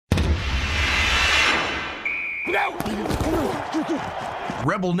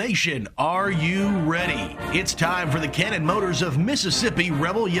Rebel Nation, are you ready? It's time for the Cannon Motors of Mississippi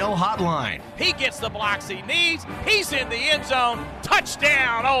Rebel Yell Hotline. He gets the blocks he needs. He's in the end zone.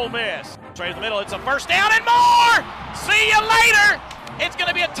 Touchdown, Ole Miss. Straight in the middle. It's a first down and more. See you later. It's going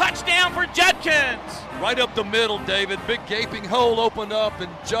to be a touchdown for Judkins. Right up the middle, David. Big gaping hole opened up, and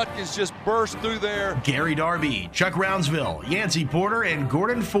Judkins just burst through there. Gary Darby, Chuck Rounsville, Yancey Porter, and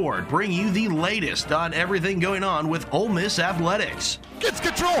Gordon Ford bring you the latest on everything going on with Ole Miss athletics. Gets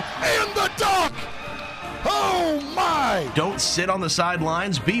control and the dunk. Oh, my. Don't sit on the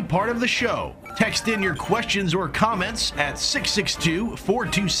sidelines. Be part of the show. Text in your questions or comments at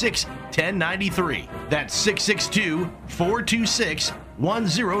 662-426-1093. That's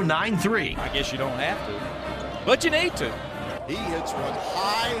 662-426-1093. I guess you don't have to, but you need to. He hits one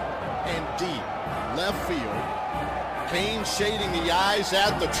high and deep left field. Kane shading the eyes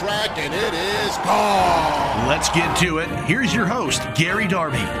at the track, and it is gone. Let's get to it. Here's your host, Gary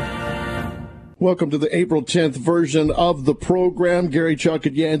Darby. Welcome to the April 10th version of the program. Gary, Chuck,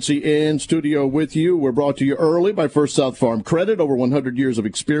 and Yancey in studio with you. We're brought to you early by First South Farm Credit. Over 100 years of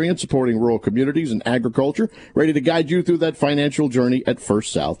experience supporting rural communities and agriculture. Ready to guide you through that financial journey at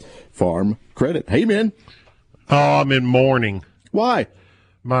First South Farm Credit. Hey, man. Oh, I'm in mourning. Why?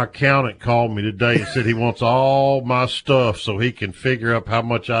 My accountant called me today and said he wants all my stuff so he can figure out how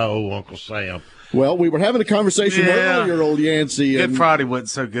much I owe Uncle Sam. Well, we were having a conversation earlier, old Yancey. Good Friday wasn't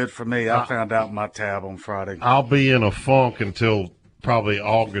so good for me. I found out my tab on Friday. I'll be in a funk until probably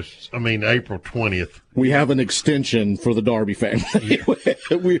April 20th. We have an extension for the Darby family.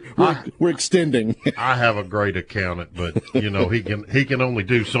 we're extending. I have a great accountant, but he can only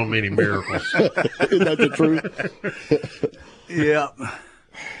do so many miracles. Isn't that the truth? Yeah.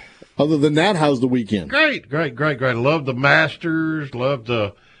 Other than that, how's the weekend? Great. Love the Masters. Love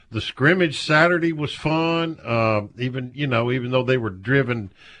the scrimmage Saturday was fun. Even though they were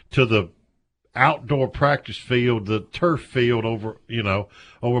driven to the outdoor practice field, the turf field over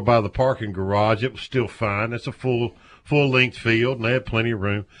by the parking garage, it was still fine. It's a full length field, and they had plenty of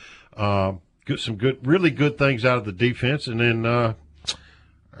room. Really good things out of the defense, and then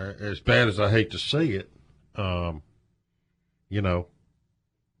as bad as I hate to see it,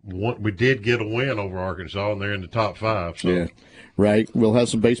 we did get a win over Arkansas, and they're in the top 5. So. Yeah. Right. We'll have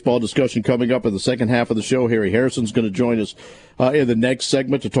some baseball discussion coming up in the second half of the show. Harry Harrison's going to join us in the next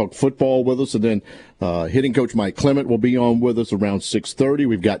segment to talk football with us. And then hitting coach Mike Clement will be on with us around 6:30.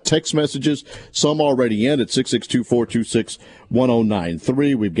 We've got text messages, some already in at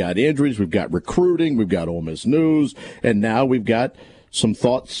 662-426-1093. We've got injuries. We've got recruiting. We've got Ole Miss news. And now we've got some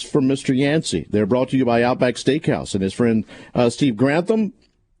thoughts from Mr. Yancey. They're brought to you by Outback Steakhouse and his friend Steve Grantham.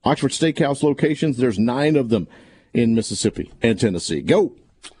 Oxford Steakhouse locations, there's 9 of them in Mississippi and Tennessee. Go.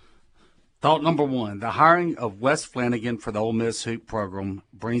 Thought number 1, the hiring of Wes Flanagan for the Ole Miss Hoop program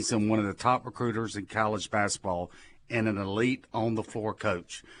brings him one of the top recruiters in college basketball and an elite on-the-floor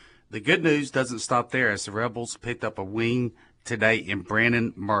coach. The good news doesn't stop there, as the Rebels picked up a wing today in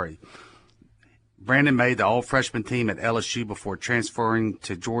Brandon Murray. Brandon made the all-freshman team at LSU before transferring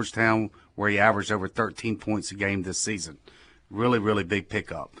to Georgetown, where he averaged over 13 points a game this season. Really, really big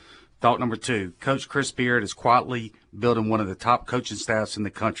pickup. Thought number 2, Coach Chris Beard is quietly building one of the top coaching staffs in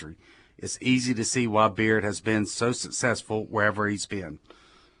the country. It's easy to see why Beard has been so successful wherever he's been.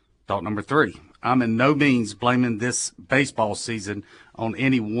 Thought number 3, I'm in no means blaming this baseball season on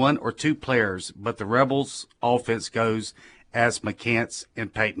any 1 or 2 players, but the Rebels' offense goes as McCants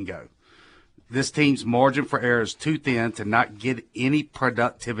and Peyton go. This team's margin for error is too thin to not get any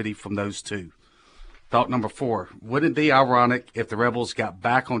productivity from those 2. Thought number 4, wouldn't it be ironic if the Rebels got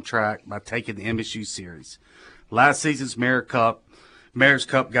back on track by taking the MSU series? Last season's Mayor's Cup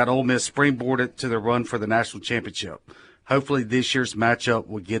got Ole Miss springboarded to the run for the national championship. Hopefully this year's matchup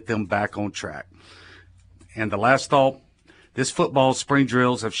will get them back on track. And the last thought, this football spring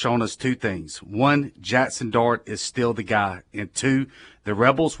drills have shown us 2 things. 1, Jackson Dart is still the guy. And 2, the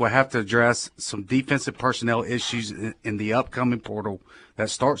Rebels will have to address some defensive personnel issues in the upcoming portal that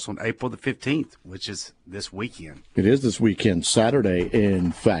starts on April the 15th, which is this weekend. It is this weekend, Saturday,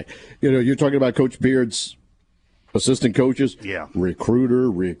 in fact. You're talking about Coach Beard's assistant coaches. Yeah.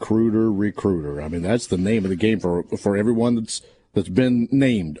 Recruiter. I mean, that's the name of the game for everyone that's been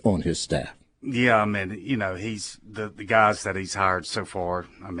named on his staff. Yeah, I mean, he's the guys that he's hired so far.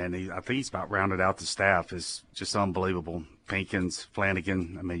 I mean, I think he's about rounded out the staff. Is just unbelievable. Pinkins,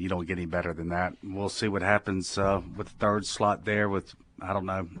 Flanagan. I mean, you don't get any better than that. We'll see what happens with the third slot there. With I don't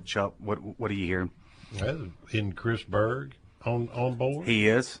know, Chuck. What do you hear? In Chris Berg on board. He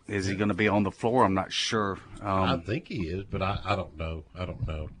is. Is he going to be on the floor? I'm not sure. I think he is, but I don't know.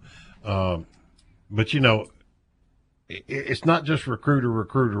 But it's not just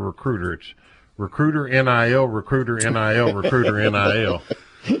recruiter. It's recruiter NIL, recruiter NIL, recruiter NIL.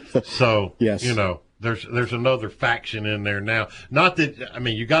 So, yes. There's another faction in there now. Not that,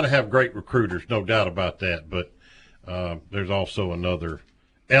 you got to have great recruiters, no doubt about that, but there's also another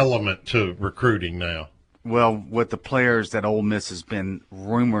element to recruiting now. Well, with the players that Ole Miss has been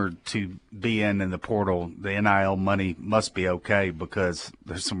rumored to be in the portal, the NIL money must be okay because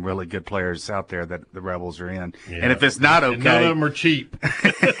there's some really good players out there that the Rebels are in. Yeah. And if it's not okay, none of them are cheap.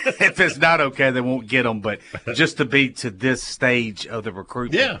 If it's not okay, they won't get them. But just to be to this stage of the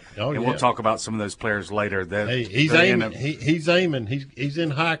recruitment, we'll talk about some of those players later. He's aiming. He's aiming. He's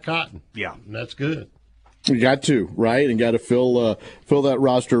in high cotton. Yeah, and that's good. You got to, right? And got to fill that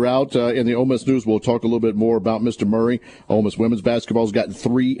roster out. In the Ole Miss news, we'll talk a little bit more about Mr. Murray. Ole Miss women's basketball has gotten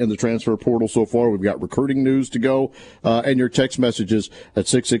 3 in the transfer portal so far. We've got recruiting news to go, and your text messages at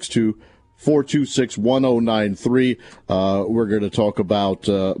 662-426-1093. We're going to talk about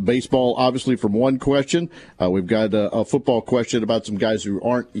baseball, obviously, from one question. We've got a football question about some guys who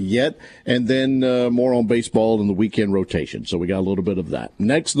aren't yet, and then more on baseball and the weekend rotation. So we got a little bit of that.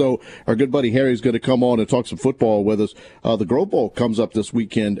 Next, though, our good buddy Harry's going to come on and talk some football with us. The Grove Bowl comes up this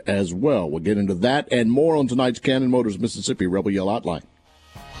weekend as well. We'll get into that and more on tonight's Cannon Motors Mississippi Rebel Yell Hotline.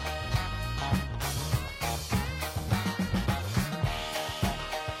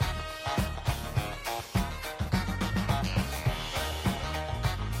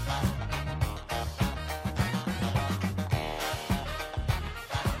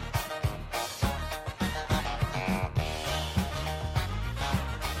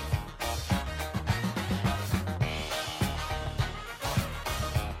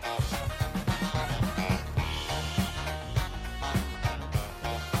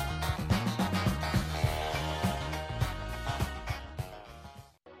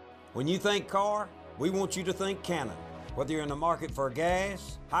 When you think car, we want you to think Cannon. Whether you're in the market for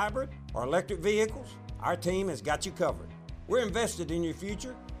gas, hybrid, or electric vehicles, our team has got you covered. We're invested in your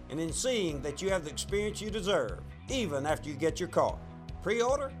future and in seeing that you have the experience you deserve, even after you get your car.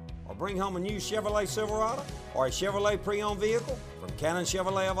 Pre-order or bring home a new Chevrolet Silverado or a Chevrolet pre-owned vehicle from Cannon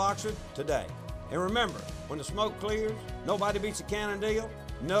Chevrolet of Oxford today. And remember, when the smoke clears, nobody beats a Cannon deal.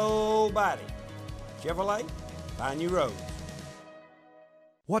 Nobody. Chevrolet, find new roads.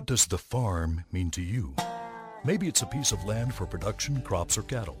 What does the farm mean to you? Maybe it's a piece of land for production, crops, or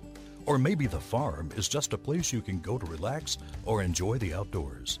cattle. Or maybe the farm is just a place you can go to relax or enjoy the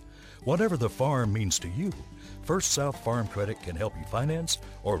outdoors. Whatever the farm means to you, First South Farm Credit can help you finance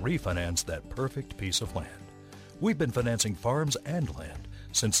or refinance that perfect piece of land. We've been financing farms and land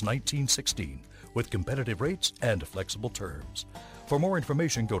since 1916 with competitive rates and flexible terms. For more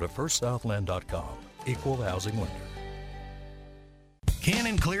information, go to firstsouthland.com. Equal housing lender.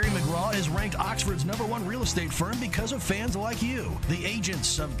 Cannon Cleary McGraw is ranked Oxford's #1 real estate firm because of fans like you. The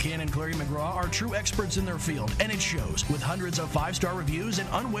agents of Cannon Cleary McGraw are true experts in their field, and it shows with hundreds of 5-star reviews and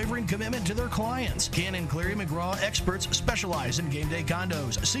unwavering commitment to their clients. Cannon Cleary McGraw experts specialize in game day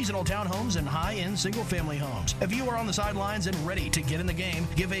condos, seasonal townhomes, and high-end single-family homes. If you are on the sidelines and ready to get in the game,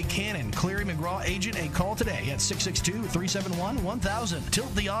 give a Cannon Cleary McGraw agent a call today at 662-371-1000.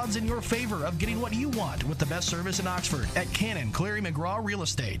 Tilt the odds in your favor of getting what you want with the best service in Oxford at Cannon Cleary McGraw Real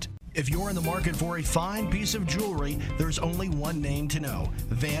Estate. If you're in the market for a fine piece of jewelry, there's only one name to know: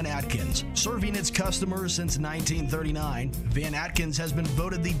 Van Atkins. Serving its customers since 1939, Van Atkins has been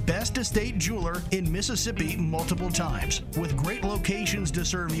voted the best estate jeweler in Mississippi multiple times. With great locations to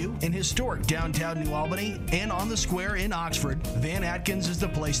serve you in historic downtown New Albany and on the square in Oxford, Van Atkins is the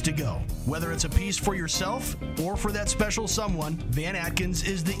place to go. Whether it's a piece for yourself or for that special someone, Van Atkins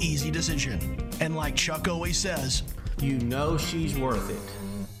is the easy decision. And like Chuck always says, you know she's worth it.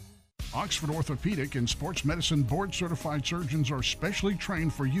 Oxford Orthopedic and Sports Medicine board-certified surgeons are specially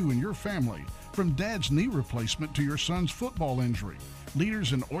trained for you and your family, from dad's knee replacement to your son's football injury.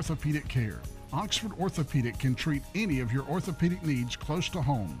 Leaders in orthopedic care, Oxford Orthopedic can treat any of your orthopedic needs close to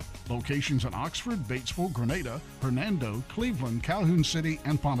home. Locations in Oxford, Batesville, Grenada, Hernando, Cleveland, Calhoun City,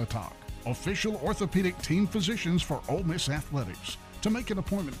 and Pontotoc. Official orthopedic team physicians for Ole Miss Athletics. To make an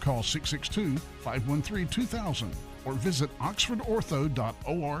appointment, call 662-513-2000 or visit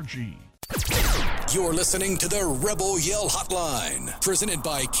oxfordortho.org. You're listening to the Rebel Yell Hotline, presented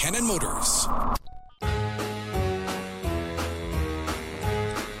by Cannon Motors.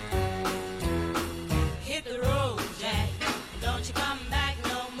 Hit the road, Jack. Don't you come back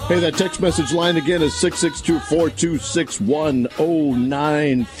no more. Hey, that text message line again is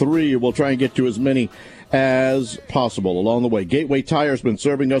 662-426-1093. We'll try and get to as many as possible along the way. Gateway Tire has been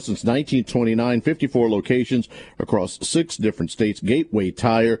serving us since 1929, 54 locations across 6 different states. Gateway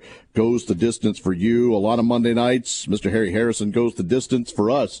Tire goes the distance for you. A lot of Monday nights, Mr. Harry Harrison goes the distance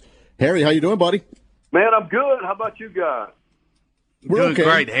for us. Harry, how you doing, buddy? Man, I'm good. How about you guys? We're Doing okay.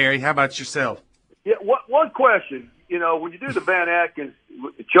 great, Harry. How about yourself? Yeah, one question. You know, when you do the Van Atkins,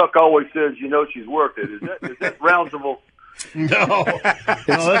 Chuck always says, she's worth it. Is that roundsable? No,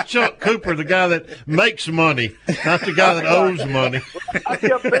 that's Chuck Cooper, the guy that makes money, not the guy that owes money. I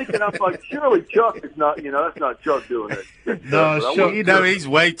kept thinking, I'm like, surely Chuck is not, that's not Chuck doing it. No, it's Chuck. He's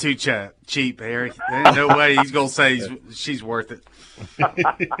way too cheap, Harry. There's no way he's going to say she's worth it.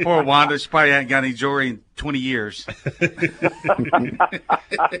 Poor Wanda, she probably hasn't got any jewelry in 20 years.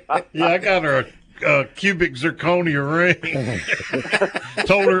 Yeah, I got her a cubic zirconia ring.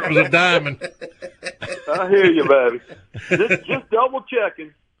 Told her it was a diamond. I hear you, baby. Just double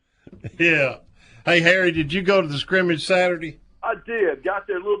checking. Yeah. Hey, Harry, did you go to the scrimmage Saturday? I did. Got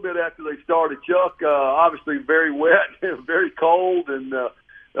there a little bit after they started. Chuck, obviously very wet, very cold, and not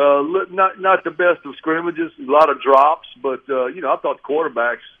the best of scrimmages. A lot of drops, but I thought the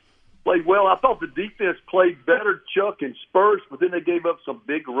quarterbacks played well. I thought the defense played better, Chuck, in spurts, but then they gave up some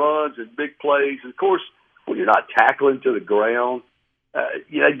big runs and big plays. And of course, when you're not tackling to the ground,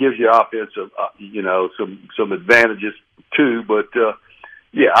 that gives you offensive, some advantages too. But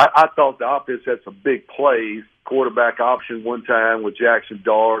I thought the offense had some big plays. Quarterback option one time with Jackson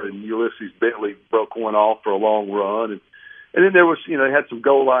Dart and Ulysses Bentley broke one off for a long run, and then there was, they had some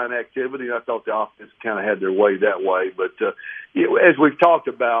goal line activity. And I thought the offense kind of had their way that way. But as we've talked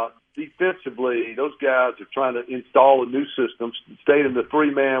about, defensively, those guys are trying to install a new system. Stayed in the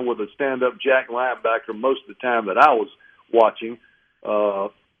 3-man with a stand-up jack linebacker most of the time that I was watching. I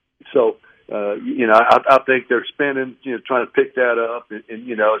think they're spinning, trying to pick that up. And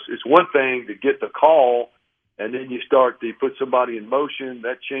it's one thing to get the call, and then you put somebody in motion.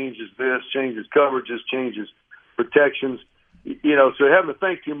 That changes this, changes coverages, changes protections. So having to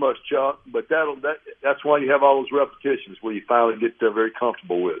think too much, Chuck. But that's why you have all those repetitions where you finally get very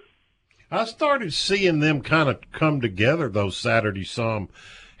comfortable with it. I started seeing them kind of come together those Saturdays some,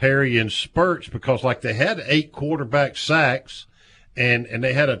 Harry, in spurts, because like they had 8 quarterback sacks and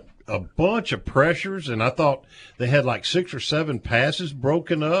they had a bunch of pressures, and I thought they had like 6 or 7 passes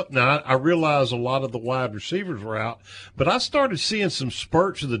broken up. Now, I realize a lot of the wide receivers were out, but I started seeing some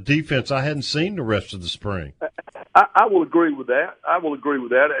spurts of the defense I hadn't seen the rest of the spring. I will agree with that. I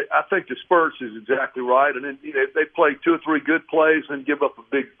think the spurts is exactly right. And then they play 2 or 3 good plays and give up a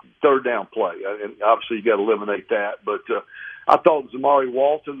big third down play. And obviously you got to eliminate that. But I thought Zamari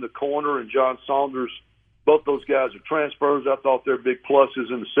Walton, the corner, and John Saunders, both those guys are transfers. I thought they're big pluses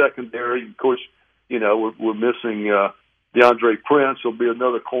in the secondary. Of course, we're missing DeAndre Prince. Will be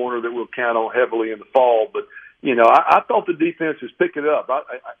another corner that we'll count on heavily in the fall. But I thought the defense is picking up.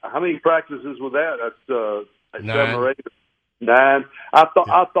 How many practices was that? That's 7 or 8, 9. I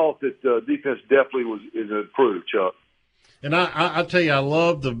thought that defense definitely is improved, Chuck. And I tell you, I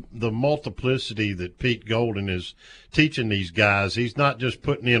love the multiplicity that Pete Golden is teaching these guys. He's not just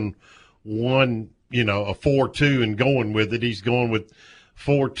putting in one, a 4-2 and going with it. He's going with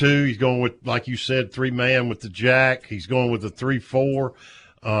 4-2. He's going with, like you said, 3-man with the jack. He's going with the 3-4.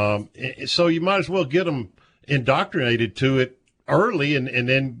 So you might as well get them indoctrinated to it early and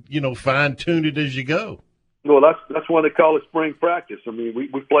then, fine tune it as you go. Well, that's why they call it spring practice. I mean, we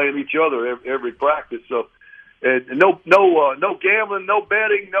play each other every practice. So, and no gambling, no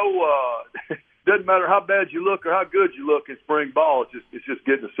betting, doesn't matter how bad you look or how good you look in spring ball. It's just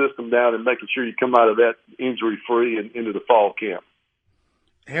getting the system down and making sure you come out of that injury free and into the fall camp.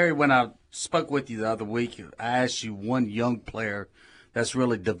 Harry, when I spoke with you the other week, I asked you one young player that's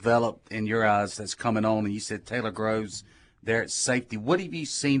really developed in your eyes that's coming on, and you said Taylor Groves there at safety. What have you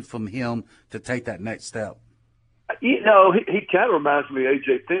seen from him to take that next step? He kind of reminds me of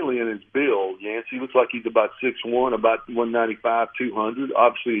A.J. Finley in his build, Yancey. He looks like he's about 6'1", about 195, 200.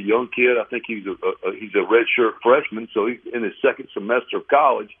 Obviously a young kid. I think he's a redshirt freshman, so he's in his second semester of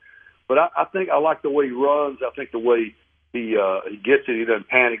college. But I think I like the way he runs. I think the way he gets it. He doesn't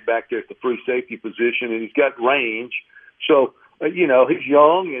panic back there at the free safety position, and he's got range. So, he's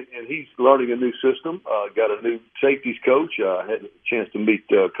young and he's learning a new system. Got a new safeties coach. I had a chance to meet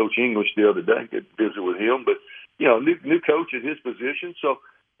Coach English the other day, get visit with him. But, new coach at his position. So,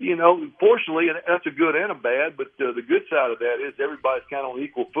 fortunately, and that's a good and a bad, but the good side of that is everybody's kind of on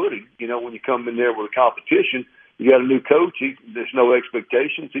equal footing. When you come in there with a competition, you got a new coach. There's no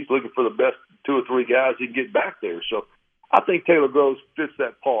expectations. He's looking for the best 2 or 3 guys he can get back there. So I think Taylor Groves fits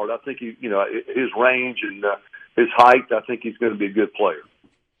that part. I think his range and his height, I think he's going to be a good player.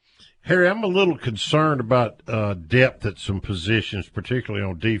 Harry, I'm a little concerned about depth at some positions, particularly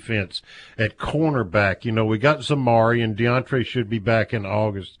on defense at cornerback. You know, we got Zamari, and DeAndre should be back in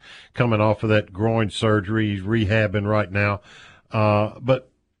August, coming off of that groin surgery. He's rehabbing right now. But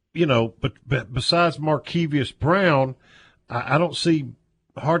besides Markevious Brown, I don't see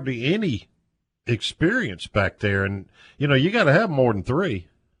hardly any experience back there. And, you got to have more than 3.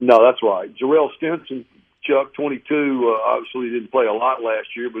 No, that's right. Jarrell Stinson, Chuck, 22, obviously didn't play a lot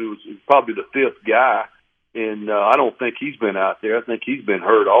last year, but he was probably the 5th guy, and I don't think he's been out there. I think he's been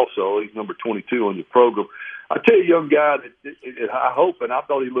hurt also. He's number 22 on your program. I tell you, a young guy that I hope, and I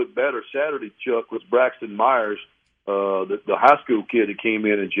thought he looked better Saturday, Chuck, was Braxton Myers, the high school kid that came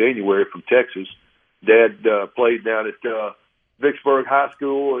in January from Texas. Dad played down at Vicksburg High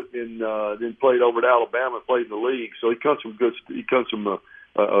School and then played over at Alabama and played in the league. So he comes from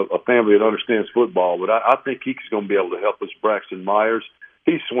a family that understands football, but I think he's going to be able to help us. Braxton Myers,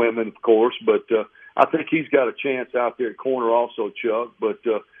 he's swimming, of course, but I think he's got a chance out there at corner also, Chuck. But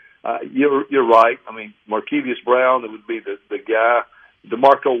you're right. I mean, Markevious Brown, that would be the guy.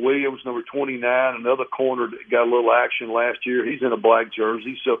 DeMarco Williams, number 29, another corner that got a little action last year. He's in a black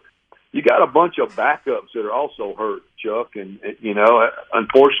jersey, so you got a bunch of backups that are also hurt, Chuck, and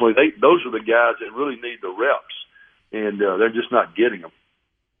unfortunately, those are the guys that really need the reps, and they're just not getting them.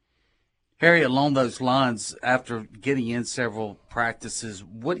 Harry, along those lines, after getting in several practices,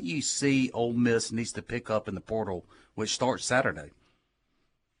 what do you see Ole Miss needs to pick up in the portal, which starts Saturday?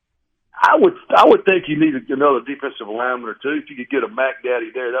 I would think you need another defensive lineman or two. If you could get a Mac Daddy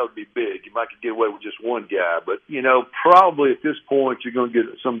there, that would be big. You might could get away with just one guy. But, probably at this point you're going to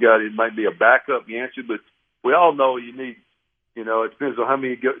get some guy that might be a backup Yancey. But we all know you need, it depends on how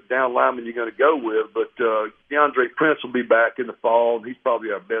many down linemen you're going to go with. But DeAndre Prince will be back in the fall, and he's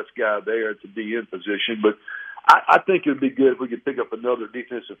probably our best guy there at the DN position. But I think it would be good if we could pick up another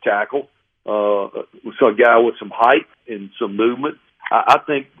defensive tackle, so a guy with some height and some movement. I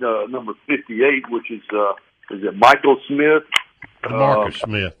think number 58, which is it Michael Smith? DeMarcus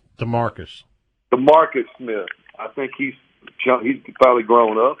Smith. I think he's probably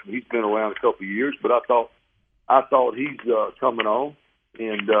grown up. He's been around a couple of years, but I thought he's coming on.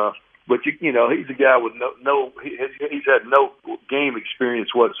 And but he's a guy with he's had no game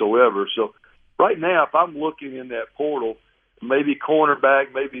experience whatsoever. So right now, if I'm looking in that portal, maybe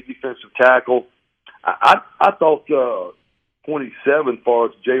cornerback, maybe defensive tackle. I thought 27, as far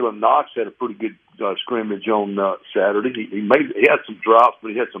as Jalen Knox, had a pretty good scrimmage on Saturday. He had some drops, but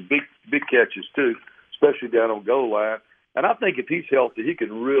he had some big catches too, especially down on goal line. And I think if he's healthy, he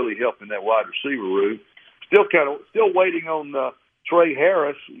can really help in that wide receiver room. Still waiting on Trey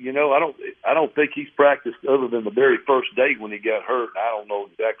Harris. I don't think he's practiced other than the very first day when he got hurt. I don't know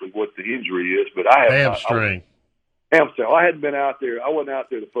exactly what the injury is, but I have hamstring. I hadn't been out there. I wasn't out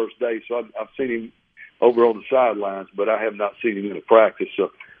there the first day, so I've seen him over on the sidelines, but I have not seen him in a practice.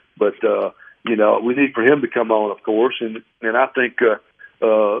 So, but we need for him to come on, of course, and I think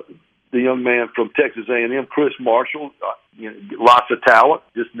the young man from Texas A&M, Chris Marshall, lots of talent,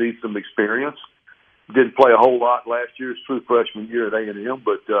 just needs some experience. Didn't play a whole lot last year, his true freshman year at A&M,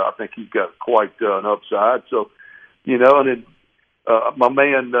 but I think he's got quite an upside. So, and then my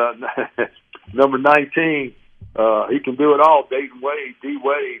man, number 19, he can do it all, D. Wade.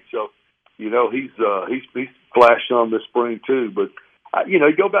 So, he's flashed on this spring too. But you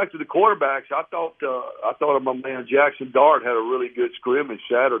go back to the quarterbacks. I thought my man Jackson Dart had a really good scrimmage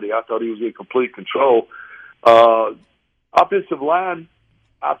Saturday. I thought he was in complete control. Offensive line,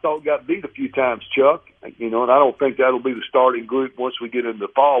 I thought got beat a few times, Chuck. And I don't think that'll be the starting group once we get into the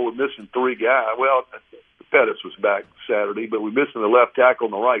fall. We're missing 3 guys. Well, Pettis was back Saturday, but we're missing the left tackle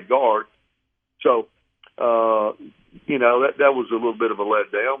and the right guard. So. That was a little bit of a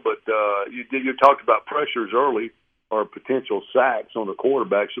letdown, but you talked about pressures early or potential sacks on the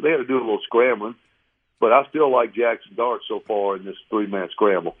quarterback, so they had to do a little scrambling. But I still like Jackson Dart so far in this 3-man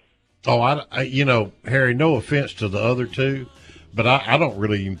scramble. Oh, Harry, no offense to the other two, but I don't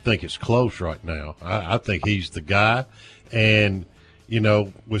really even think it's close right now. I think he's the guy. And,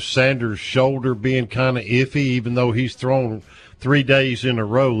 with Sanders' shoulder being kind of iffy, even though he's thrown 3 days in a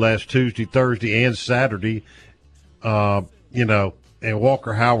row, last Tuesday, Thursday, and Saturday, and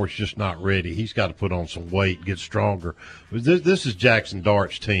Walker Howard's just not ready. He's got to put on some weight, get stronger. This is Jackson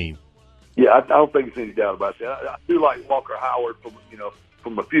Dart's team. Yeah, I don't think there's any doubt about that. I do like Walker Howard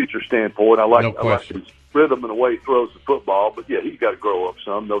from a future standpoint. I like his rhythm and the way he throws the football. But, yeah, he's got to grow up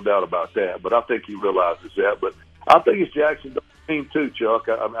some, no doubt about that. But I think he realizes that. But I think it's Jackson Dart's team too, Chuck.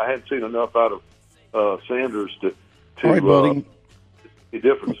 I hadn't seen enough out of Sanders to all right, buddy. The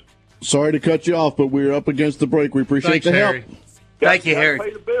difference. Sorry to cut you off, but we're up against the break. We appreciate the help. Harry. Thank you, Harry.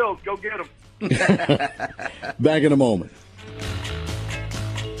 Pay the bills. Go get them. Back in a moment.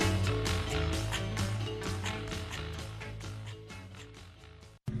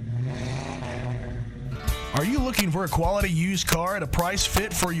 Are you looking for a quality used car at a price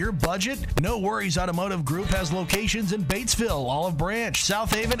fit for your budget? No Worries Automotive Group has locations in Batesville, Olive Branch,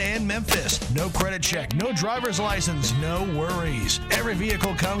 South Haven, and Memphis. No credit check, no driver's license, no worries. Every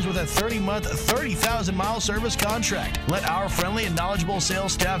vehicle comes with a 30-month, 30,000-mile service contract. Let our friendly and knowledgeable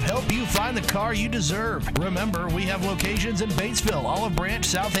sales staff help you find the car you deserve. Remember, we have locations in Batesville, Olive Branch,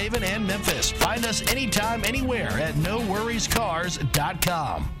 South Haven, and Memphis. Find us anytime, anywhere at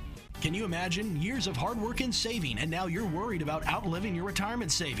NoWorriesCars.com. Can you imagine years of hard work and saving, and now you're worried about outliving your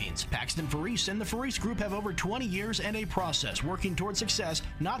retirement savings? Paxton Faris and the Faris Group have over 20 years and a process working toward success,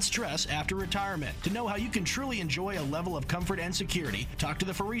 not stress, after retirement. To know how you can truly enjoy a level of comfort and security, talk to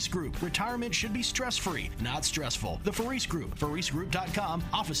the Faris Group. Retirement should be stress-free, not stressful. The Faris Group, FarisGroup.com,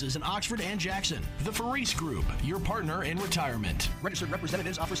 offices in Oxford and Jackson. The Faris Group, your partner in retirement. Registered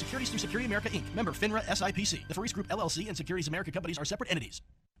representatives offer securities through Security America Inc., member FINRA SIPC. The Faris Group LLC and Securities America companies are separate entities.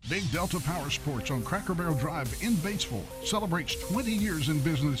 Big Delta Power Sports on Cracker Barrel Drive in Batesville celebrates 20 years in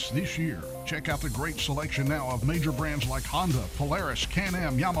business this year. Check out the great selection now of major brands like Honda, Polaris,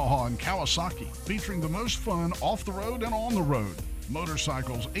 Can-Am, Yamaha, and Kawasaki, featuring the most fun off the road and on the road.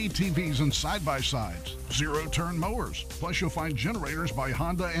 Motorcycles, ATVs, and side-by-sides, zero-turn mowers. Plus, you'll find generators by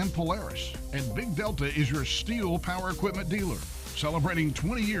Honda and Polaris. And Big Delta is your steel power equipment dealer. Celebrating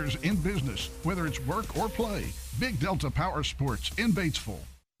 20 years in business, whether it's work or play. Big Delta Power Sports in Batesville.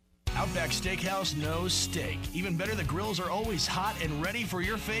 Outback Steakhouse knows steak. Even better, the grills are always hot and ready for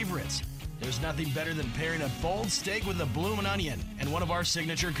your favorites. There's nothing better than pairing a bold steak with a bloomin' onion and one of our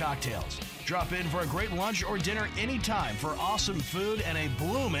signature cocktails. Drop in for a great lunch or dinner anytime for awesome food and a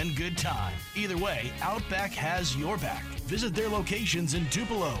bloomin' good time. Either way, Outback has your back. Visit their locations in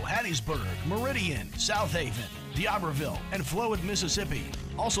Tupelo, Hattiesburg, Meridian, South Haven, D'Iberville, and Flowood, Mississippi.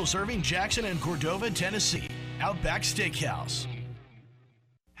 Also serving Jackson and Cordova, Tennessee. Outback Steakhouse.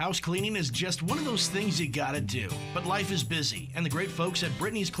 House cleaning is just one of those things you gotta do. But life is busy, and the great folks at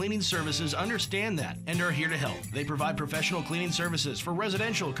Brittany's Cleaning Services understand that and are here to help. They provide professional cleaning services for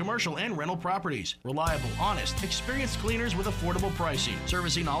residential, commercial, and rental properties. Reliable, honest, experienced cleaners with affordable pricing.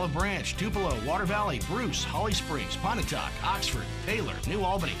 Servicing Olive Branch, Tupelo, Water Valley, Bruce, Holly Springs, Pontotoc, Oxford, Taylor, New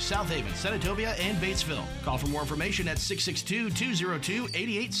Albany, South Haven, Senatobia, and Batesville. Call for more information at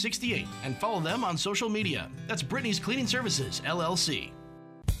 662-202-8868 and follow them on social media. That's Brittany's Cleaning Services, LLC.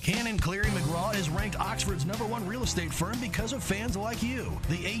 Cannon Cleary McGraw is ranked Oxford's #1 real estate firm because of fans like you.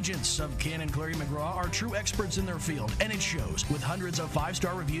 The agents of Cannon Cleary McGraw are true experts in their field, and it shows with hundreds of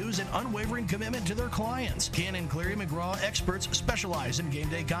 5-star reviews and unwavering commitment to their clients. Cannon Cleary McGraw experts specialize in game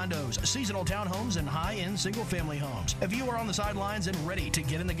day condos, seasonal townhomes, and high-end single-family homes. If you are on the sidelines and ready to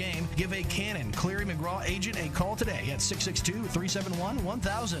get in the game, give a Cannon Cleary McGraw agent a call today at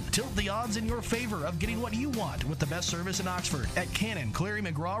 662-371-1000. Tilt the odds in your favor of getting what you want with the best service in Oxford at Cannon Cleary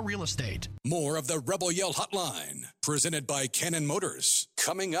McGraw Real Estate. More of the Rebel Yell Hotline, presented by Cannon Motors,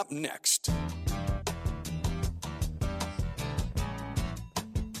 coming up next.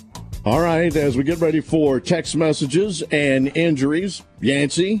 All right, as we get ready for text messages and injuries,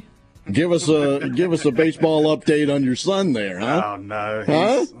 Yancey, give us a baseball update on your son there, huh? Oh, no.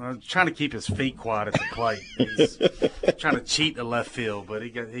 He's trying to keep his feet quiet at the plate. He's trying to cheat the left field, but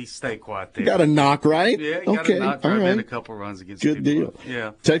he stayed quiet there. Got a knock, right? Yeah, he got a knock. All right. A couple runs against Good deal.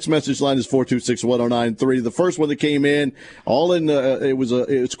 Yeah. Text message line is 426-1093. The first one that came in, all in,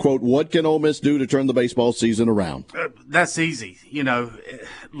 it's quote, what can Ole Miss do to turn the baseball season around? That's easy. You know,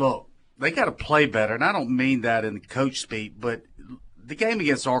 look, they got to play better, and I don't mean that in the coach speak, but the game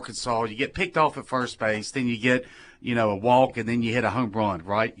against Arkansas, you get picked off at first base, then you get, a walk, and then you hit a home run,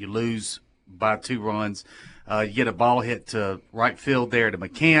 right? You lose by 2 runs. You get a ball hit to right field there to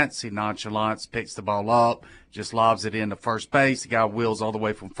McCants. He nonchalance picks the ball up, just lobs it into first base. The guy wheels all the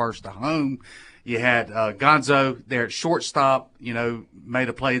way from first to home. You had Gonzo there at shortstop, made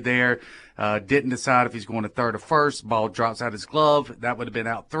a play there. Didn't decide if he's going to third or first. Ball drops out his glove. That would have been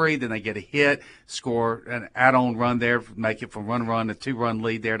out 3. Then they get a hit, score an add-on run there, make it from 1-run to 2-run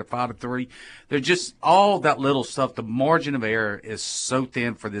lead there to 5-3. They're just all that little stuff. The margin of error is so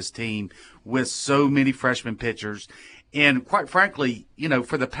thin for this team with so many freshman pitchers. And quite frankly,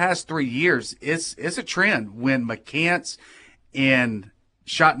 for the past 3 years, it's a trend when McCants and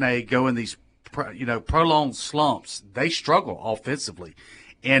Chotney go in these prolonged slumps. They struggle offensively.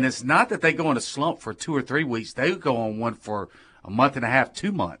 And it's not that they go in a slump for 2 or 3 weeks. They go on one for a month and a half,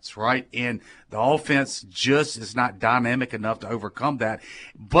 2 months, right? And the offense just is not dynamic enough to overcome that.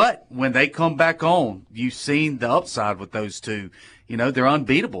 But when they come back on, you've seen the upside with those two. You know, they're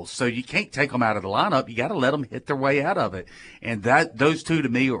unbeatable. So you can't take them out of the lineup. You got to let them hit their way out of it. And those two to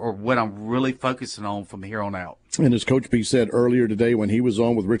me are what I'm really focusing on from here on out. And as Coach B said earlier today when he was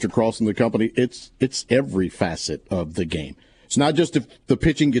on with Richard Cross and the company, it's every facet of the game. It's not just if the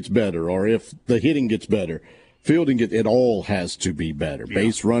pitching gets better or if the hitting gets better. Fielding, it all has to be better. Yeah.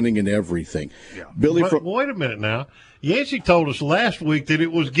 Base running and everything. Yeah. Billy, wait a minute now. Yancey told us last week that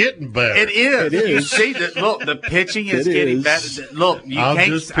it was getting better. It is. You see that? Look, the pitching is getting better. Look, you I'm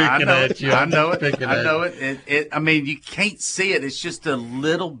can't. Just picking at you. I know it. I mean, you can't see it. It's just a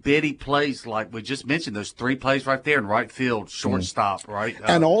little bitty plays, like we just mentioned. Those 3 plays right there in right field, shortstop, right,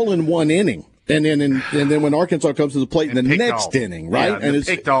 and all in one inning. And then when Arkansas comes to the plate in the next inning, right? Yeah, and it's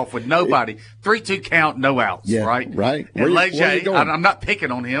picked off with nobody. 3-2 count, no outs, right? Right. And Leger, I'm not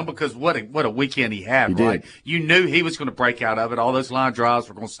picking on him because what a weekend he had, right? You knew he was going to break out of it. All those line drives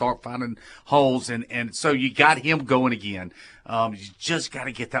were going to start finding holes, and so you got him going again. You just got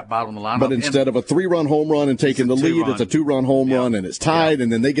to get that ball on the line. But instead of a 3-run home run and taking the lead, it's a 2-run home run, and it's tied,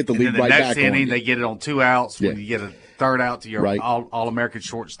 and then they get the lead right back on. Next inning, they get it on 2 outs when you get a third out to your all-American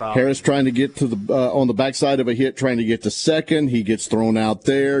shortstop. Harris trying to get to the on the backside of a hit, trying to get to second. He gets thrown out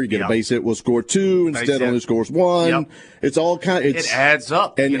there. You get a base hit, will score 2. Instead, only scores 1. Yep. It's all kind. It adds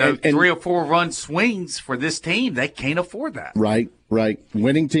up. And 3 or 4 run swings for this team, they can't afford that. Right.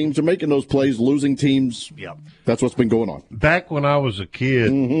 Winning teams are making those plays. Losing teams. Yep. That's what's been going on. Back when I was a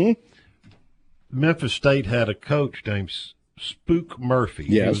kid, Memphis State had a coach named Spook Murphy.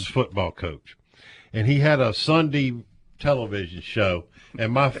 Yes. He was a football coach, and he had a Sunday television show,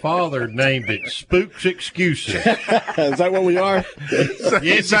 and my father named it Spook's Excuses. Is that what we are?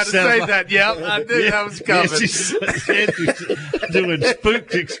 Yes, trying to say that. Yep, I knew that was coming. Doing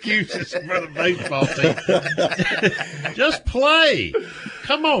Spook's Excuses for the baseball team. Just play.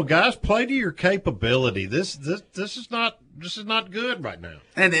 Come on, guys, play to your capability. This is not good right now.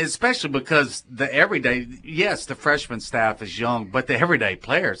 And especially because the everyday, yes, the freshman staff is young, but the everyday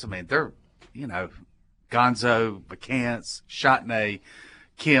players, I mean, they're, Gonzo, McCants, Chotney,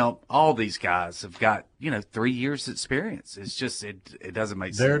 Kemp, all these guys have got, 3 years experience. It's just, it doesn't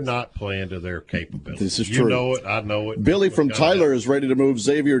make sense. They're not playing to their capability. This is true. You know it. I know it. Billy from Tyler is ready to move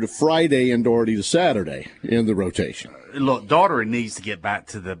Xavier to Friday and Doherty to Saturday in the rotation. Look, Daugherty needs to get back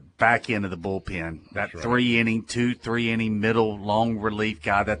to the back end of the bullpen. That 3-inning, 3-inning middle long relief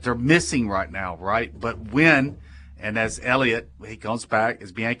guy that they're missing right now, right? But and as Elliott, he comes back,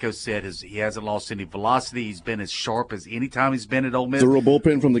 as Bianco said, he hasn't lost any velocity. He's been as sharp as any time he's been at Ole Miss. Threw a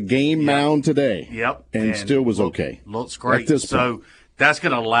bullpen from the game mound today. Yep. And still was okay. Looks great. So that's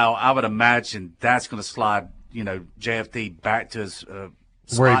going to allow, I would imagine, that's going to slide, JFT back to his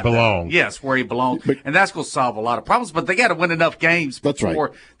where he belongs. Yes, where he belongs. And that's going to solve a lot of problems. But they got to win enough games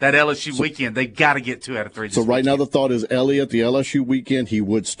before that LSU weekend. They got to get 2 out of 3 this So right weekend. now the thought is Elliott, the LSU weekend, he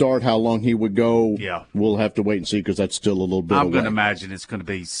would start. How long he would go, we'll have to wait and see because that's still a little bit I'm away. going to imagine it's going to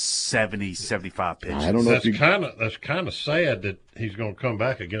be 70, 75 pitches. I don't know that's kind of sad that he's going to come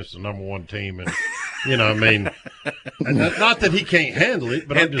back against the number 1 team. And, not that he can't handle it,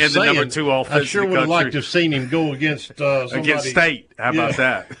 but I'm just saying. The number 2 offense I sure would have liked to have seen him go against somebody. Against State. How about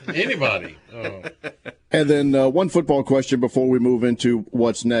that? Anybody. And then one football question before we move into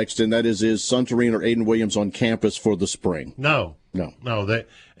what's next, and that is Suntarine or Aiden Williams on campus for the spring? No.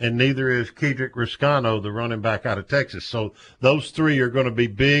 And neither is Kedrick Riscano, the running back out of Texas. So those 3 are going to be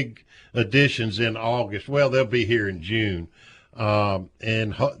big additions in August. Well, they'll be here in June.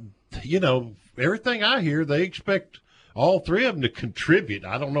 Everything I hear, they expect all 3 of them to contribute.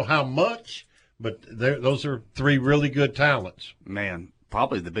 I don't know how much, but those are 3 really good talents. Man,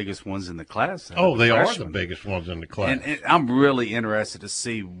 probably the biggest ones in the class. Oh, they are the biggest ones in the class. And I'm really interested to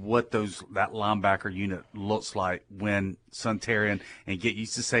see what that linebacker unit looks like when Suntarian, and get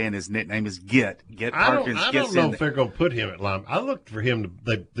used to saying his nickname is Get Perkins. I don't know if they're going to put him at line. I looked for them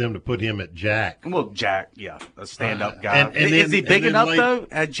to put him at Jack. Well, Jack, a stand-up guy. Is he big enough though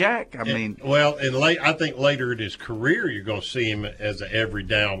at Jack? I think later in his career you're going to see him as an every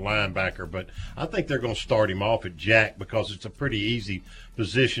down linebacker, but I think they're going to start him off at Jack because it's a pretty easy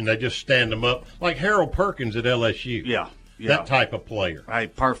position. They just stand him up like Harold Perkins at LSU. Yeah. That type of player. Hey,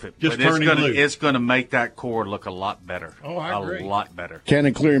 perfect. Just turn him loose. It's going to make that core look a lot better. Oh, I agree. A lot better. Ken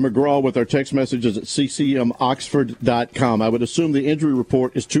and Cleary McGraw with our text messages at ccmoxford.com. I would assume the injury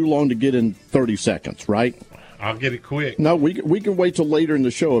report is too long to get in 30 seconds, right? I'll get it quick. No, we can wait till later in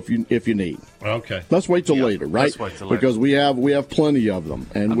the show if you need. Okay. Let's wait till later, right? Let's wait till later. Because we have plenty of them.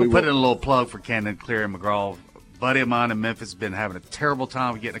 And I'm going to put in a little plug for Ken and Cleary McGraw. buddy of mine in Memphis has been having a terrible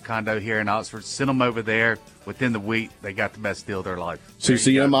time getting a condo here in Oxford. Send them over there. Within the week, they got the best deal of their life.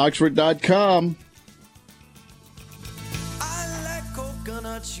 CCMOxford.com. I like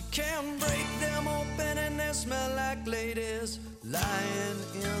coconuts. You can break them open and they smell like ladies lying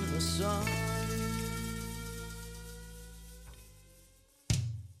in the sun.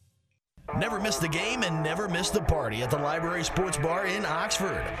 Never miss the game and never miss the party at the Library Sports Bar in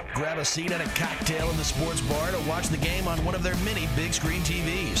Oxford. Grab a seat and a cocktail in the sports bar to watch the game on one of their many big screen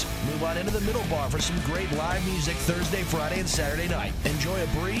TVs. Move on into the middle bar for some great live music Thursday, Friday, and Saturday night. Enjoy a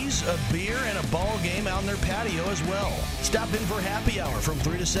breeze, a beer, and a ball game out in their patio as well. Stop in for happy hour from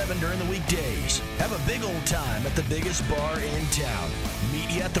 3 to 7 during the weekdays. Have a big old time at the biggest bar in town.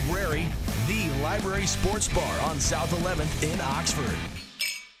 Meet you at the Brary, the Library Sports Bar on South 11th in Oxford.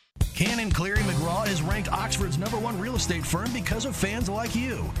 Cannon Cleary McGraw is ranked Oxford's #1 real estate firm because of fans like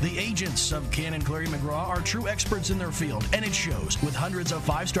you. The agents of Cannon Cleary McGraw are true experts in their field, and it shows with hundreds of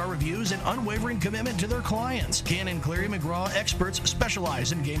 5-star reviews and unwavering commitment to their clients. Cannon Cleary McGraw experts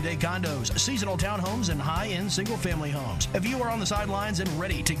specialize in game day condos, seasonal townhomes, and high-end single-family homes. If you are on the sidelines and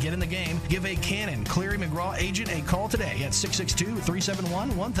ready to get in the game, give a Cannon Cleary McGraw agent a call today at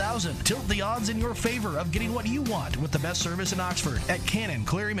 662-371-1000. Tilt the odds in your favor of getting what you want with the best service in Oxford at Cannon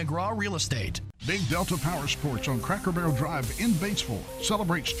Cleary McGraw Real Estate. Big Delta Power Sports on Cracker Barrel Drive in Batesville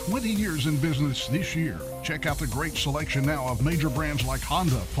celebrates 20 years in business this year. Check out the great selection now of major brands like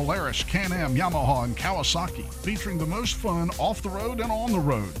Honda, Polaris, Can-Am, Yamaha, and Kawasaki, featuring the most fun off the road and on the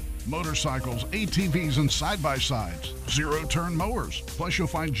road. Motorcycles, ATVs, and side-by-sides. Zero-turn mowers. Plus, you'll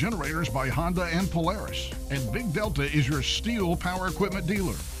find generators by Honda and Polaris. And Big Delta is your steel power equipment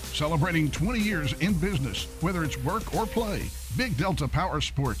dealer. Celebrating 20 years in business, whether it's work or play. Big Delta Power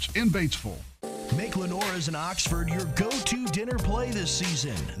Sports in Batesville. Make Lenora's in Oxford your go-to dinner play this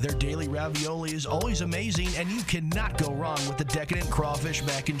season. Their daily ravioli is always amazing, and you cannot go wrong with the decadent crawfish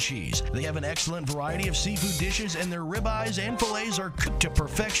mac and cheese. They have an excellent variety of seafood dishes, and their ribeyes and fillets are cooked to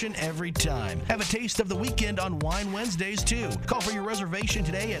perfection every time. Have a taste of the weekend on Wine Wednesdays, too. Call for your reservation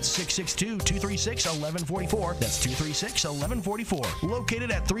today at 662-236-1144. That's 236-1144. Located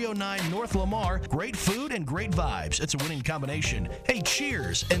at 309 North Lamar. Great food and great vibes. It's a winning combination. Hey,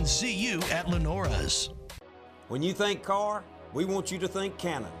 cheers, and see you at Lenora's. When you think car, we want you to think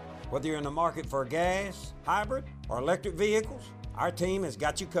Cannon. Whether you're in the market for gas, hybrid, or electric vehicles, our team has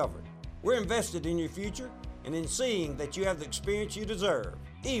got you covered. We're invested in your future and in seeing that you have the experience you deserve,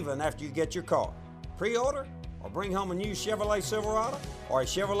 even after you get your car. Pre-order or bring home a new Chevrolet Silverado or a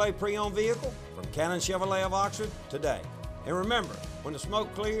Chevrolet pre-owned vehicle from Cannon Chevrolet of Oxford today. And remember, when the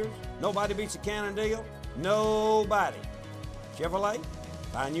smoke clears, nobody beats a Cannon deal. Nobody. Chevrolet,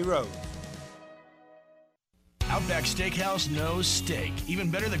 find new roads. Outback Steakhouse knows steak. Even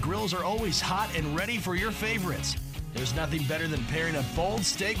better, the grills are always hot and ready for your favorites. There's nothing better than pairing a bold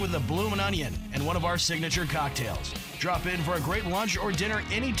steak with a bloomin' onion and one of our signature cocktails. Drop in for a great lunch or dinner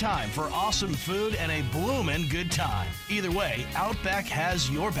anytime for awesome food and a bloomin' good time. Either way, Outback has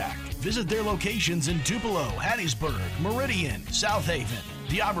your back. Visit their locations in Tupelo, Hattiesburg, Meridian, South Haven,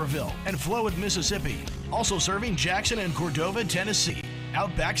 D'Iberville, and Flowood, Mississippi. Also serving Jackson and Cordova, Tennessee.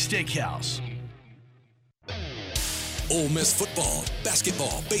 Outback Steakhouse. Ole Miss football,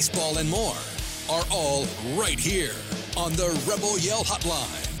 basketball, baseball, and more are all right here on the Rebel Yell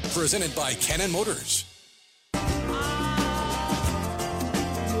Hotline, presented by Cannon Motors.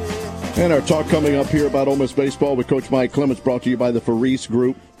 And our talk coming up here about Ole Miss baseball with Coach Mike Clement, brought to you by the Faris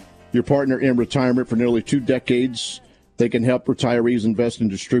Group, your partner in retirement for nearly 2 decades. They can help retirees invest and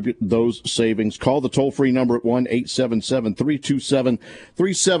distribute those savings. Call the toll-free number at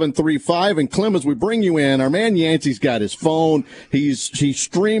 1-877-327-3735. And Clem, as we bring you in, our man Yancey's got his phone. He's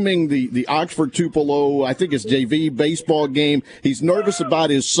streaming the Oxford Tupelo, I think it's JV baseball game. He's nervous about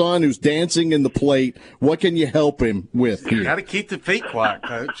his son who's dancing in the plate. What can you help him with here? Got to keep the feet quiet,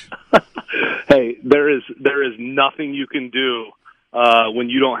 Coach. Hey, there is nothing you can do when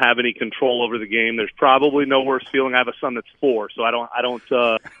you don't have any control over the game. There's probably no worse feeling. I have a son that's 4, so I don't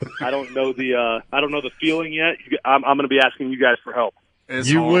know the feeling yet. I'm going to be asking you guys for help.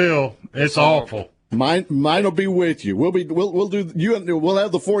 You will. It's awful. Mine will be with you. We'll do you. We'll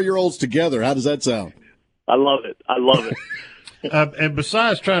have the 4-year-olds together. How does that sound? I love it. And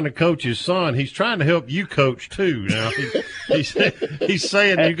besides trying to coach his son, he's trying to help you coach too. Now he's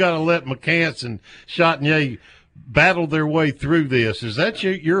saying you got to let McCants and Chatinier battle their way through this. Is that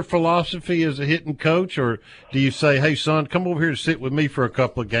your philosophy as a hitting coach, or do you say, hey, son, come over here and sit with me for a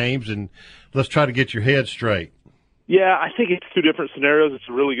couple of games and let's try to get your head straight? Yeah, I think it's 2 different scenarios. It's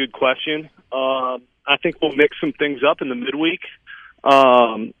a really good question. I think we'll mix some things up in the midweek.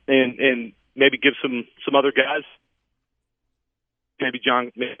 And maybe give some other guys, maybe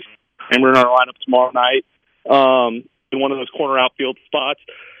Kramer in our lineup tomorrow night, in one of those corner outfield spots.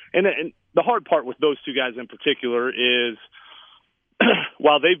 And the hard part with those two guys in particular is,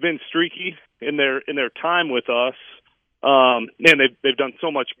 while they've been streaky in their time with us, man, they've done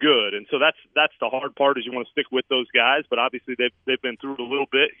so much good, and so that's the hard part, is you want to stick with those guys. But obviously they've been through a little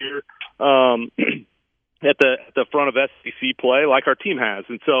bit here at the front of SEC play, like our team has,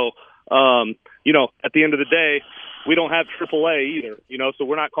 and so at the end of the day, we don't have AAA either, so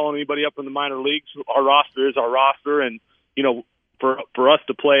we're not calling anybody up from the minor leagues. Our roster is our roster, and for us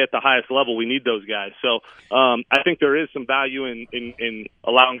to play at the highest level, we need those guys. So I think there is some value in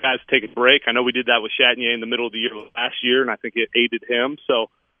allowing guys to take a break. I know we did that with Chatagnier in the middle of the year last year, and I think it aided him. So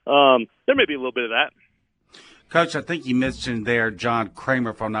there may be a little bit of that. Coach, I think you mentioned there John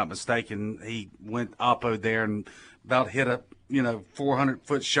Kramer, if I'm not mistaken. He went oppo there and about hit a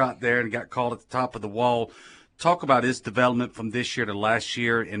 400-foot shot there and got called at the top of the wall. Talk about his development from this year to last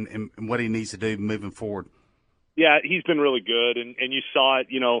year and what he needs to do moving forward. Yeah, he's been really good, and you saw it.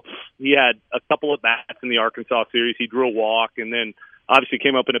 He had a couple of bats in the Arkansas series. He drew a walk, and then obviously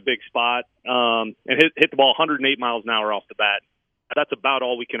came up in a big spot and hit the ball 108 miles an hour off the bat. That's about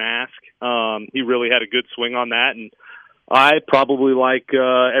all we can ask. He really had a good swing on that, and I probably, like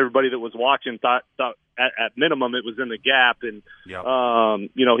everybody that was watching, thought at minimum it was in the gap, and yep.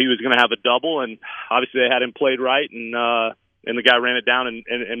 He was going to have a double, and obviously they had him played right, and the guy ran it down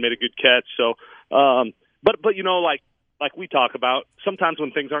and made a good catch. So. But like we talk about, sometimes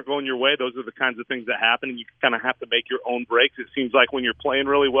when things aren't going your way, those are the kinds of things that happen, and you kind of have to make your own breaks. It seems like when you're playing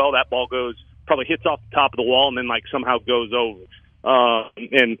really well, that ball probably hits off the top of the wall and then somehow goes over.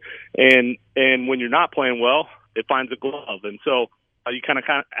 And when you're not playing well, it finds a glove, and so you kind of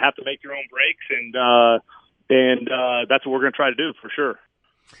have to make your own breaks, and that's what we're going to try to do for sure.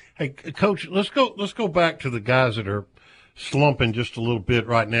 Hey, Coach, let's go back to the guys that are slumping just a little bit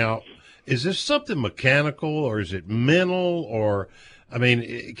right now. Is this something mechanical, or is it mental, or,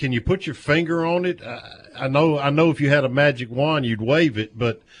 can you put your finger on it? I know if you had a magic wand, you'd wave it,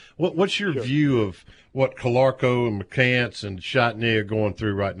 but what's your view of what Calarco and McCants and Chatagnier are going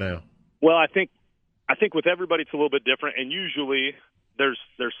through right now? Well, I think with everybody it's a little bit different, and usually there's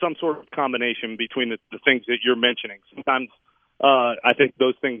some sort of combination between the things that you're mentioning. Sometimes I think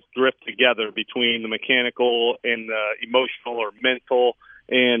those things drift together between the mechanical and the emotional or mental.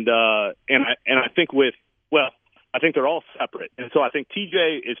 And I think I think they're all separate. And so I think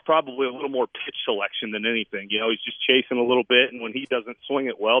TJ is probably a little more pitch selection than anything. He's just chasing a little bit, and when he doesn't swing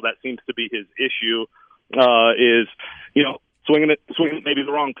it well, that seems to be his issue, is swinging maybe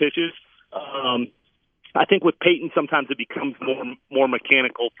the wrong pitches. I think with Peyton, sometimes it becomes more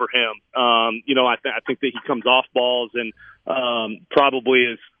mechanical for him. I think that he comes off balls and probably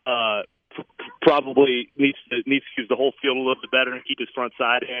is probably needs to use the whole field a little bit better and keep his front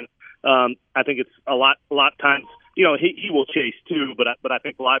side in. I think it's a lot of times, he will chase too, but I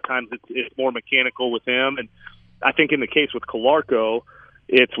think a lot of times it's more mechanical with him. And I think in the case with Calarco,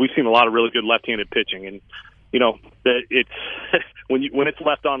 we've seen a lot of really good left-handed pitching, and it's when it's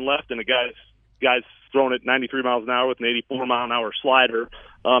left on left and a guy's throwing it 93 miles an hour with an 84 mile an hour slider,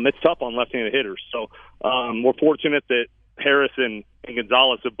 it's tough on left-handed hitters. So we're fortunate that Harris and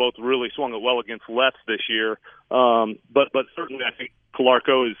Gonzalez have both really swung it well against lefts this year. But certainly I think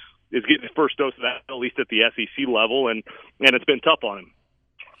Calarco is getting his first dose of that, at least at the SEC level, and it's been tough on him.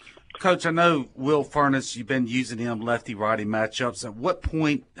 Coach, I know Will Furness, you've been using him lefty-righty matchups. At what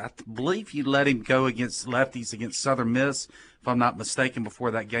point, I believe you let him go against lefties against Southern Miss, if I'm not mistaken,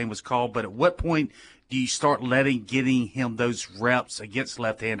 before that game was called. But at what point do you start getting him those reps against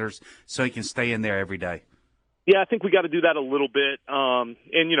left-handers so he can stay in there every day? Yeah, I think we got to do that a little bit. And,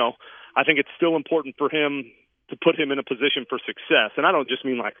 I think it's still important for him to put him in a position for success. And I don't just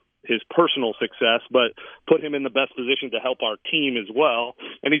mean like his personal success, but put him in the best position to help our team as well.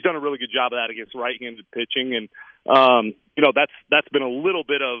 And he's done a really good job of that against right-handed pitching. And, that's been a little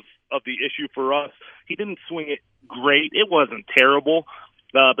bit of the issue for us. He didn't swing it great. It wasn't terrible,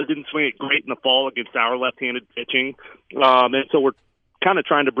 but didn't swing it great in the fall against our left-handed pitching. And so we're kind of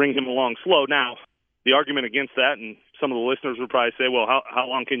trying to bring him along slow. Now, the argument against that, and some of the listeners would probably say, well, how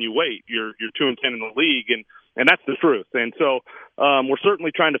long can you wait? You're 2-10 in the league, and that's the truth. And so we're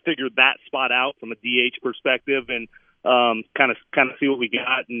certainly trying to figure that spot out from a DH perspective and kind of see what we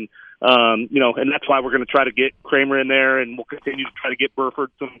got. And, and that's why we're going to try to get Kramer in there, and we'll continue to try to get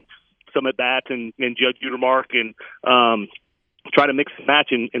Burford some at-bats and Judge Utermark and try to mix and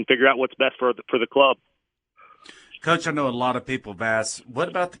match and figure out what's best for the club. Coach, I know a lot of people have asked, what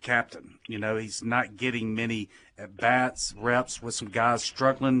about the captain? You know, he's not getting many at-bats, reps with some guys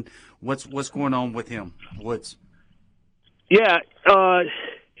struggling. What's going on with him? Yeah,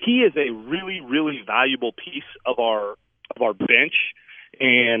 he is a really, really valuable piece of our bench,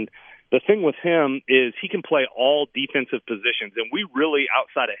 and the thing with him is he can play all defensive positions, and we really,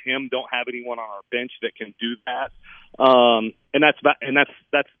 outside of him, don't have anyone on our bench that can do that. And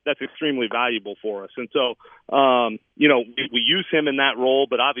that's extremely valuable for us. And so, you know, we use him in that role,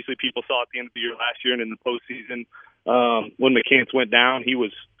 but obviously people saw at the end of the year last year and in the postseason, when McCants went down, he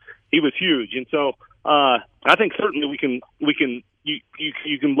was huge. And so, I think certainly you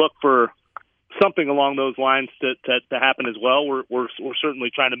can look for something along those lines to happen as well. We're certainly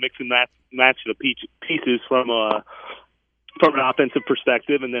trying to mix and match the pieces from an offensive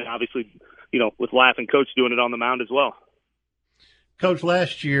perspective, and then obviously, you know, with Laugh and Coach doing it on the mound as well. Coach,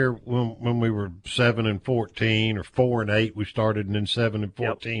 last year when we were 7-14 or 4-8, we started, and then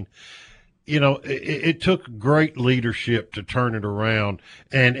 7-14. Yep. You know, it took great leadership to turn it around,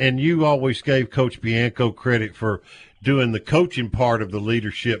 and you always gave Coach Bianco credit for doing the coaching part of the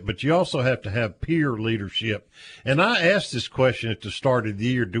leadership, but you also have to have peer leadership. And I asked this question at the start of the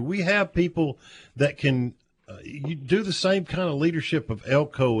year: do we have people that can you do the same kind of leadership of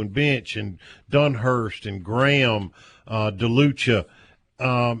Elko and Bench and Dunhurst and Graham, DeLucia?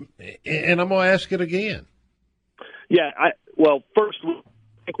 And I'm going to ask it again. Yeah, well, first, I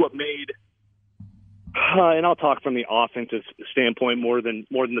think what made and I'll talk from the offensive standpoint more than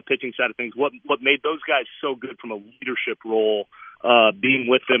the pitching side of things. What made those guys so good from a leadership role, being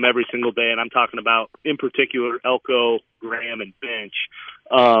with them every single day, and I'm talking about in particular Elko, Graham, and Bench,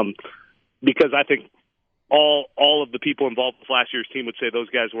 because I think all of the people involved with last year's team would say those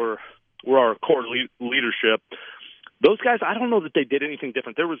guys were our core leadership. Those guys, I don't know that they did anything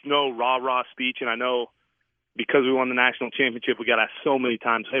different. There was no rah-rah speech, and I know because we won the national championship, we got asked so many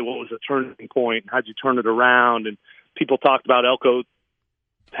times, hey, what was the turning point? How'd you turn it around? And people talked about Elko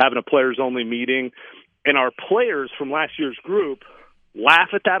having a players-only meeting. And our players from last year's group laugh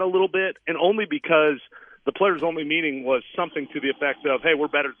at that a little bit, and only because the players-only meeting was something to the effect of, hey, we're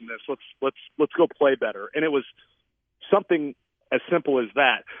better than this. Let's go play better. And it was something as simple as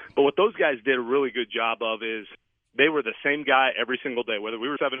that. But what those guys did a really good job of is they were the same guy every single day, whether we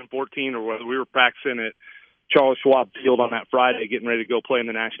were 7-14 or whether we were practicing at Charles Schwab Field on that Friday getting ready to go play in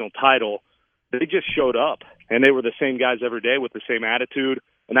the national title. They just showed up, and they were the same guys every day with the same attitude,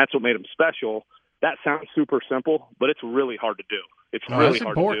 and that's what made them special. That sounds super simple, but it's really hard to do. It's really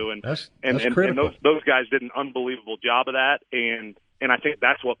hard to do, and those guys did an unbelievable job of that, and I think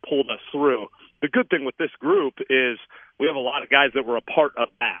that's what pulled us through. The good thing with this group is we have a lot of guys that were a part of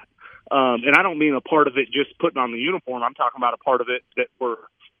that, and I don't mean a part of it just putting on the uniform. I'm talking about a part of it that were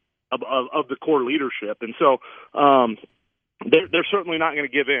of the core leadership. And so they're certainly not going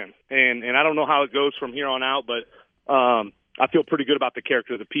to give in. And I don't know how it goes from here on out, but I feel pretty good about the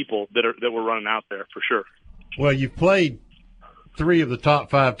character of the people that we're running out there for sure. Well, you've played 3 of the top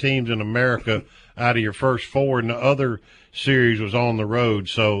 5 teams in America out of your first 4, and the other series was on the road.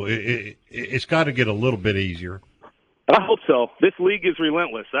 So it's got to get a little bit easier. I hope so. This league is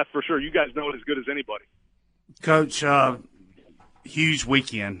relentless. That's for sure. You guys know it as good as anybody. Coach, huge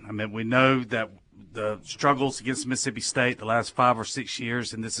weekend. I mean, we know that the struggles against Mississippi State the last 5 or 6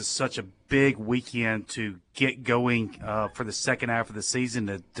 years, and this is such a big weekend to get going for the second half of the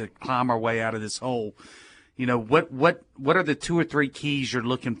season to climb our way out of this hole. You know, what are the 2 or 3 keys you're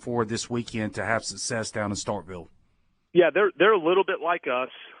looking for this weekend to have success down in Starkville? Yeah, they're a little bit like us.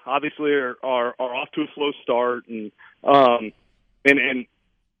 Obviously, are off to a slow start, and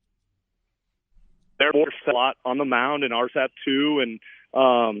they're more a lot on the mound, and ours have too. And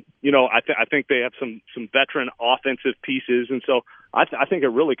you know, I think they have some veteran offensive pieces, and so I think it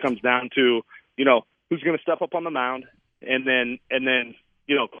really comes down to, you know, who's going to step up on the mound, and then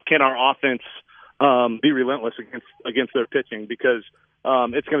you know, can our offense be relentless against their pitching, because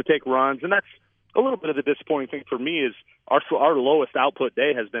it's going to take runs, and that's a little bit of the disappointing thing for me is our lowest output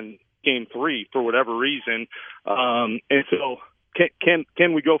day has been Game 3 for whatever reason, and so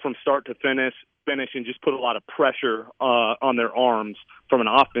can we go from start to finish and just put a lot of pressure on their arms from an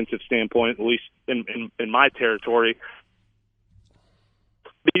offensive standpoint, at least in my territory.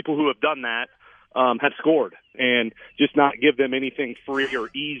 People who have done that have scored, and just not give them anything free or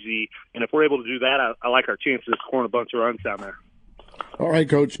easy. And if we're able to do that, I like our chances of scoring a bunch of runs down there. All right,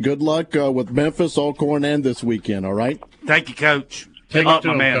 Coach. Good luck with Memphis, Alcorn, and this weekend, all right? Thank you, Coach. Take it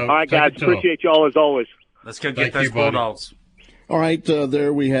to man. All right, guys. Appreciate y'all as always. Let's go get those Bulldogs. All right,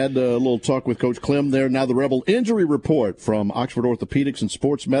 there we had a little talk with Coach Clem there. Now the Rebel Injury Report from Oxford Orthopedics and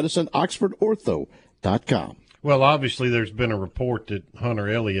Sports Medicine, oxfordortho.com. Well, obviously, there's been a report that Hunter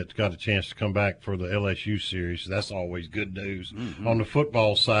Elliott's got a chance to come back for the LSU series. That's always good news. Mm-hmm. On the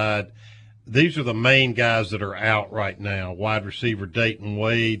football side, these are the main guys that are out right now. Wide receiver Dayton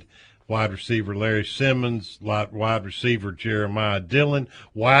Wade, wide receiver Larry Simmons, wide receiver Jeremiah Dillon,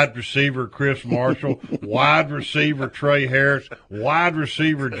 wide receiver Chris Marshall, wide receiver Trey Harris, wide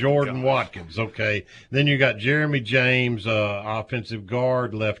receiver Jordan Watkins. Okay. Then you got Jeremy James, offensive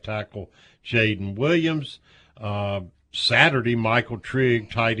guard, left tackle Jaden Williams. Saturday, Michael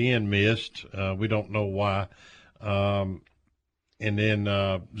Trigg, tight end, missed. We don't know why. And then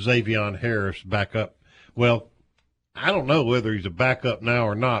Xavion Harris back up. Well, I don't know whether he's a backup now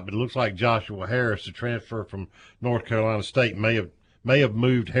or not, but it looks like Joshua Harris, the transfer from North Carolina State, may have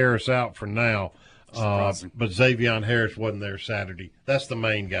moved Harris out for now. But Xavion Harris wasn't there Saturday. That's the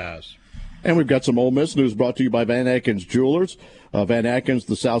main guys. And we've got some Ole Miss news brought to you by Van Atkins Jewelers. Van Atkins,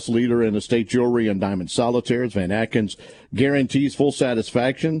 the South's leader in estate jewelry and diamond solitaires. Van Atkins guarantees full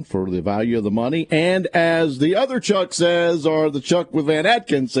satisfaction for the value of the money. And as the other Chuck says, or the Chuck with Van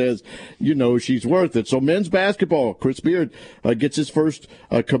Atkins says, you know she's worth it. So men's basketball, Chris Beard gets his first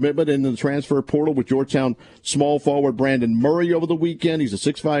commitment in the transfer portal with Georgetown small forward Brandon Murray over the weekend. He's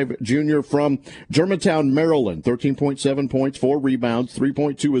a 6'5" junior from Germantown, Maryland. 13.7 points, 4 rebounds,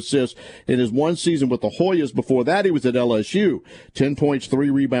 3.2 assists in his one season with the Hoyas. Before that, he was at LSU. 10 points, 3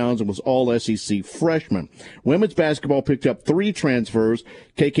 rebounds, and was all SEC freshman. Women's basketball picked up 3 transfers.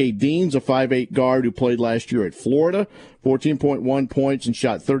 KK Dean's a 5'8" guard who played last year at Florida. 14.1 points and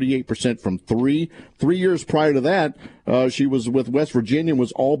shot 38% from 3. 3 years prior to that, she was with West Virginia and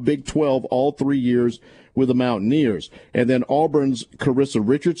was all Big 12 all 3 years with the Mountaineers. And then Auburn's Carissa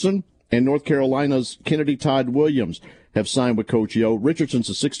Richardson and North Carolina's Kennedy Todd Williams have signed with Coach Yo. Richardson's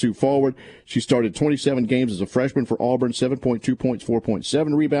a 6'2" forward. She started 27 games as a freshman for Auburn, 7.2 points,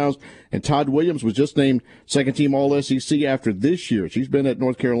 4.7 rebounds. And Todd Williams was just named second-team All-SEC after this year. She's been at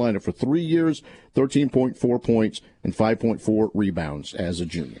North Carolina for 3 years, 13.4 points and 5.4 rebounds as a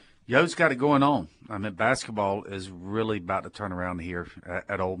junior. Yo's got it going on. I mean, basketball is really about to turn around here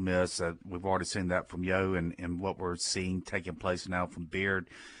at Ole Miss. We've already seen that from Yo and what we're seeing taking place now from Beard.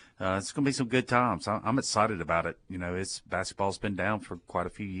 It's going to be some good times. I'm excited about it. You know, basketball's been down for quite a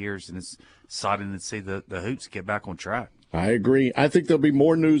few years, and it's exciting to see the hoops get back on track. I agree. I think there'll be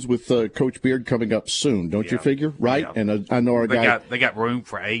more news with Coach Beard coming up soon, don't you figure? Right? Yeah. And I know they got room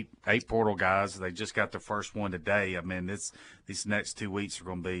for eight portal guys. They just got their first one today. I mean, these next 2 weeks are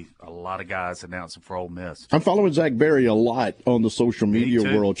going to be a lot of guys announcing for Ole Miss. I'm following Zach Berry a lot on the social media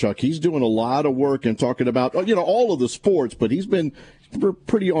world, Chuck. He's doing a lot of work and talking about all of the sports, but he's been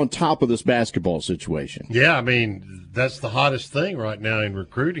pretty on top of this basketball situation. Yeah, I mean, that's the hottest thing right now in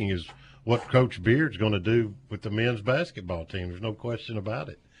recruiting is what Coach Beard's going to do with the men's basketball team. There's no question about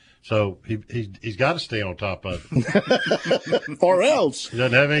it. So he's got to stay on top of it. Or else. He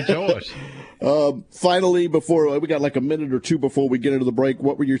doesn't have any choice. Finally, before we got like a minute or two before we get into the break,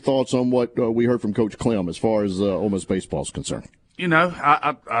 what were your thoughts on what we heard from Coach Clement as far as Ole Miss baseball is concerned? You know,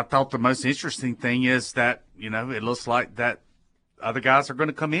 I thought the most interesting thing is that, it looks like that other guys are going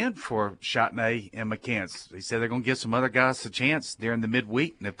to come in for Chotney and McCants. He said they're going to give some other guys a chance during the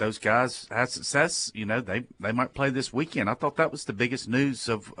midweek, and if those guys have success, they might play this weekend. I thought that was the biggest news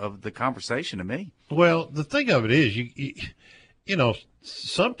of the conversation to me. Well, the thing of it is, you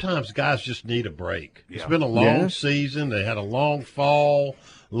sometimes guys just need a break. Yeah. It's been a long season. They had a long fall,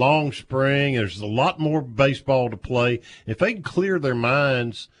 long spring. There's a lot more baseball to play. If they can clear their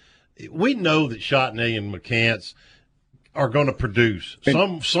minds, we know that Chotney and McCants are going to produce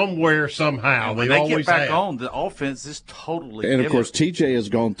somewhere, somehow. When they get back on, the offense is totally different. And, of course, TJ has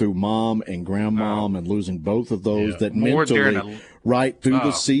gone through mom and grandmom and losing both of those that more mentally right through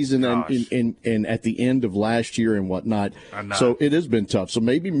the season and at the end of last year and whatnot. So it has been tough. So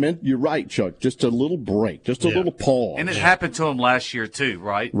maybe you're right, Chuck, just a little break, just a little pause. And it happened to them last year too,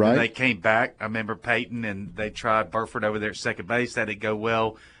 right? When they came back, I remember Peyton, and they tried Burford over there at second base. That didn't go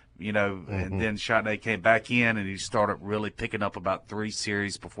well. And then Chotney came back in, and he started really picking up about 3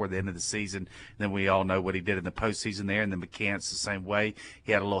 series before the end of the season. And then we all know what he did in the postseason there, and then McCants the same way.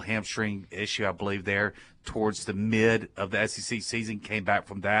 He had a little hamstring issue, I believe, there towards the mid of the SEC season, came back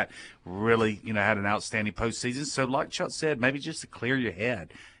from that, really, had an outstanding postseason. So like Chuck said, maybe just to clear your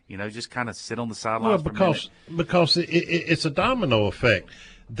head, just kind of sit on the sidelines because it's a domino effect.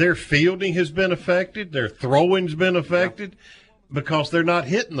 Their fielding has been affected. Their throwing's been affected. Yeah. Because they're not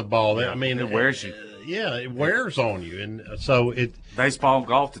hitting the ball. I mean, it wears you. It wears on you. And so baseball and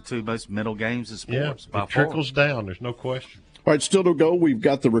golf, the 2 most mental games in sports. It trickles down. There's no question. All right, still to go. We've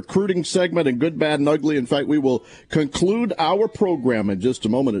got the recruiting segment and good, bad, and ugly. In fact, we will conclude our program in just a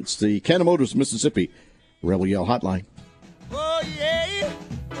moment. It's the Cannon Motors Mississippi Rebel Yell Hotline. Oh, yeah.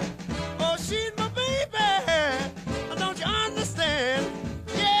 Oh, she's my baby. Don't you understand?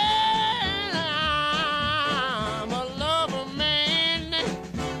 Yeah, I'm a lover man.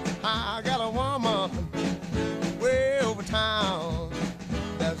 I got a woman way over town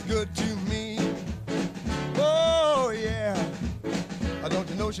that's good to me. Oh, yeah. Don't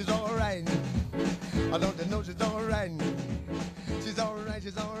you know she's all right? Don't you know she's all right? She's all right,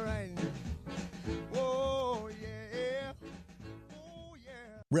 she's all right.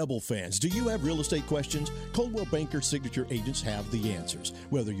 Rebel fans, do you have real estate questions? Coldwell Banker Signature agents have the answers.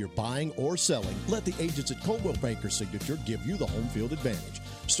 Whether you're buying or selling, let the agents at Coldwell Banker Signature give you the home field advantage.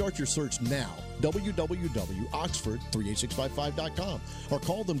 Start your search now, www.oxford38655.com, or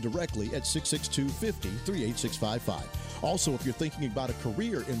call them directly at 662-50-38655. Also, if you're thinking about a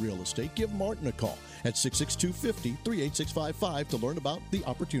career in real estate, give Martin a call at 662-50-38655 to learn about the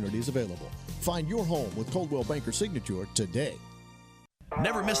opportunities available. Find your home with Coldwell Banker Signature today.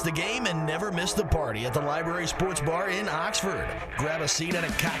 Never miss the game and never miss the party at the Library Sports Bar in Oxford. Grab a seat and a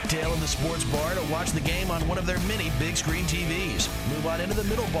cocktail in the sports bar to watch the game on one of their many big screen TVs. Move on into the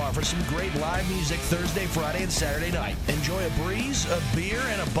middle bar for some great live music Thursday, Friday, and Saturday night. Enjoy a breeze, a beer,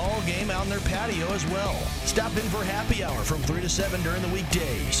 and a ball game out in their patio as well. Stop in for happy hour from 3 to 7 during the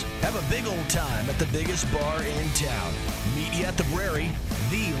weekdays. Have a big old time at the biggest bar in town. Meet you at the Brary,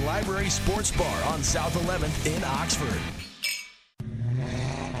 the Library Sports Bar on South 11th in Oxford.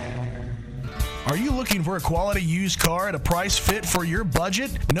 Are you looking for a quality used car at a price fit for your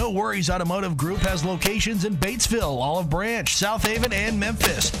budget? No Worries Automotive Group has locations in Batesville, Olive Branch, South Haven, and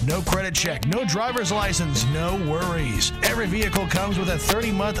Memphis. No credit check, no driver's license, no worries. Every vehicle comes with a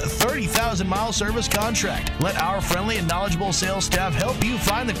 30-month, 30,000-mile service contract. Let our friendly and knowledgeable sales staff help you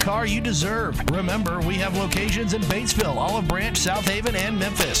find the car you deserve. Remember, we have locations in Batesville, Olive Branch, South Haven, and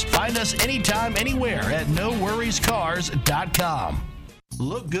Memphis. Find us anytime, anywhere at NoWorriesCars.com.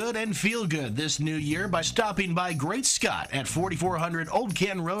 Look good and feel good this new year by stopping by Great Scott at 4400 Old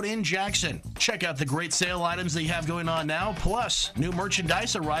Canton Road in Jackson. Check out the great sale items they have going on now, plus new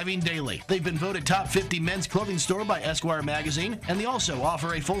merchandise arriving daily. They've been voted top 50 men's clothing store by Esquire magazine, and they also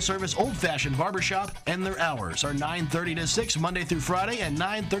offer a full-service old-fashioned barbershop, and their hours are 9:30 to 6 Monday through Friday and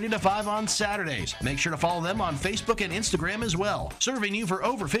 9:30 to 5 on Saturdays. Make sure to follow them on Facebook and Instagram as well. Serving you for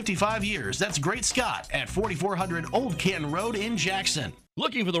over 55 years, that's Great Scott at 4400 Old Canton Road in Jackson.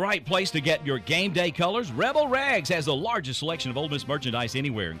 Looking for the right place to get your game day colors? Rebel Rags has the largest selection of Ole Miss merchandise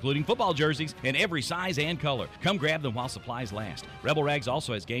anywhere, including football jerseys in every size and color. Come grab them while supplies last. Rebel Rags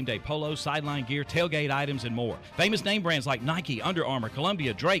also has game day polos, sideline gear, tailgate items, and more. Famous name brands like Nike, Under Armour,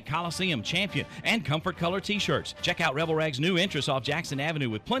 Columbia, Drake, Coliseum, Champion, and Comfort Color t-shirts. Check out Rebel Rags' new entrance off Jackson Avenue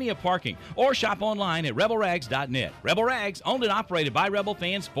with plenty of parking, or shop online at rebelrags.net. Rebel Rags, owned and operated by Rebel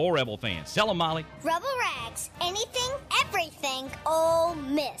fans for Rebel fans. Sell them, Molly. Rebel Rags, anything, everything, Ole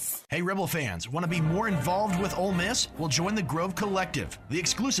Miss. Hey, Rebel fans, want to be more involved with Ole Miss? Well, join the Grove Collective, the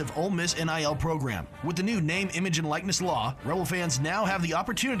exclusive Ole Miss NIL program. With the new name, image, and likeness law, Rebel fans now have the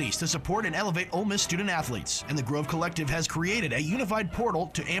opportunities to support and elevate Ole Miss student athletes. And the Grove Collective has created a unified portal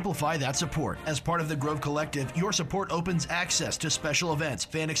to amplify that support. As part of the Grove Collective, your support opens access to special events,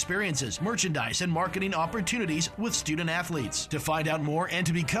 fan experiences, merchandise, and marketing opportunities with student athletes. To find out more and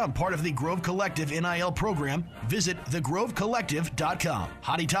to become part of the Grove Collective NIL program, visit thegrovecollective.com.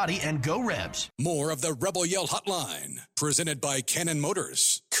 Hotty toddy and go Rebs. More of the Rebel Yell Hotline, presented by Cannon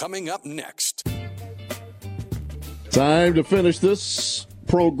Motors, coming up next. Time to finish this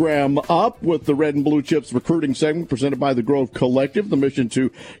program up with the Red and Blue Chips recruiting segment presented by the Grove Collective. The mission to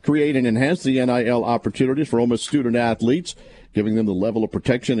create and enhance the NIL opportunities for Ole Miss student athletes, giving them the level of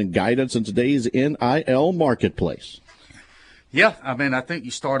protection and guidance in today's NIL marketplace. Yeah, I mean, I think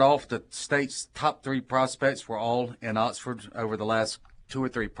you start off the state's top three prospects were all in Oxford over the last 2 or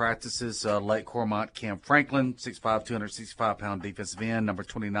 3 practices. Lake Cormont, Cam Franklin, 6'5", 265-pound defensive end, number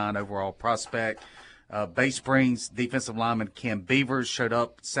 29 overall prospect. Bay Springs defensive lineman Cam Beavers showed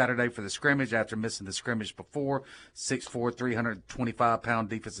up Saturday for the scrimmage after missing the scrimmage before. 6'4", 325-pound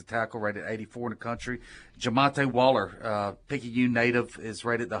defensive tackle, rated 84 in the country. Jamonte Waller, Picayune native, is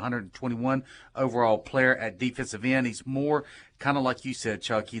rated the 121 overall player at defensive end. He's more kind of like you said,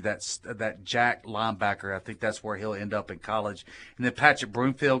 Chucky, that jack linebacker. I think that's where he'll end up in college. And then Patrick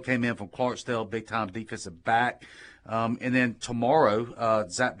Broomfield came in from Clarksdale, big-time defensive back. And then tomorrow,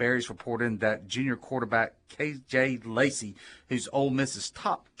 Zach Berry's reporting that junior quarterback KJ Lacey, who's Ole Miss's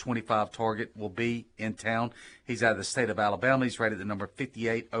top 25 target, will be in town. He's out of the state of Alabama. He's rated the number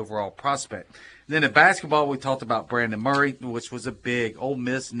 58 overall prospect. Then in basketball, we talked about Brandon Murray, which was a big. Ole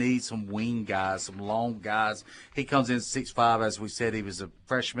Miss needs some wing guys, some long guys. He comes in 6'5", as we said. He was a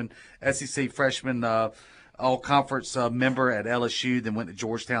freshman, SEC freshman, all-conference member at LSU, then went to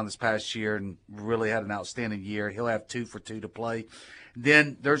Georgetown this past year and really had an outstanding year. He'll have 2 for 2 to play.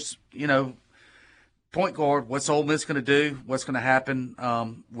 Then there's, point guard. What's Ole Miss going to do? What's going to happen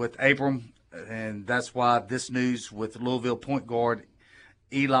with Abram? And that's why this news with Louisville point guard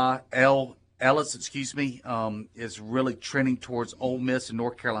Ellis, is really trending towards Ole Miss and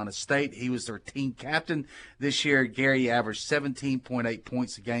North Carolina State. He was their team captain this year. Gary averaged 17.8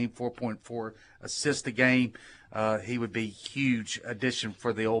 points a game, 4.4 assists a game. He would be a huge addition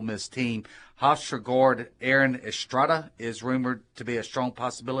for the Ole Miss team. Hofstra guard Aaron Estrada is rumored to be a strong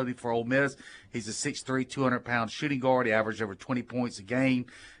possibility for Ole Miss. He's a 6'3", 200-pound shooting guard. He averaged over 20 points a game,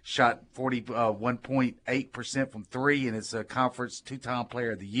 shot 41.8% from three, and is a conference two-time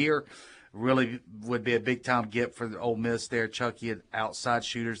player of the year. Really would be a big-time get for the Ole Miss there, Chucky, outside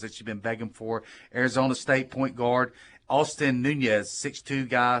shooters that you've been begging for. Arizona State point guard Austin Nunez, 6'2"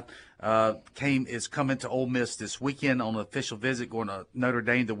 guy, is coming to Ole Miss this weekend on an official visit, going to Notre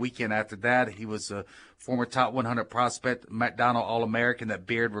Dame the weekend after that. He was a former top 100 prospect, McDonald All-American that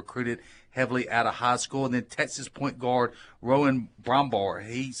Beard recruited heavily out of high school. And then Texas point guard Rowan Brombar,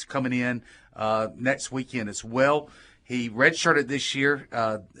 he's coming in next weekend as well. He redshirted this year,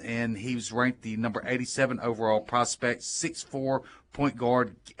 and he was ranked the number 87 overall prospect, 6'4", point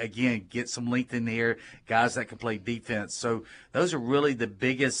guard. Again, get some length in here, guys that can play defense. So those are really the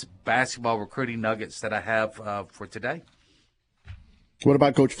biggest basketball recruiting nuggets that I have for today. What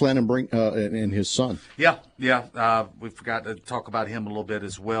about Coach Flannan and his son? Yeah. We forgot to talk about him a little bit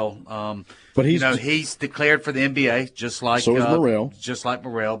as well. But he's declared for the NBA, just like so is Morrell. Just like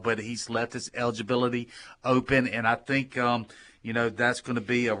Morrell, but he's left his eligibility open, and I think that's going to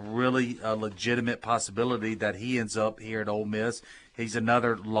be a really legitimate possibility that he ends up here at Ole Miss. He's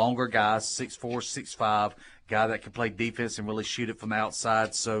another longer guy, 6'4", 6'5", guy that can play defense and really shoot it from the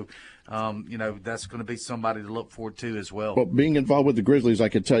outside. So. That's going to be somebody to look forward to as well. Well, being involved with the Grizzlies, I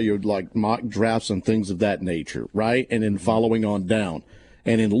can tell you, like mock drafts and things of that nature, right? And in following on down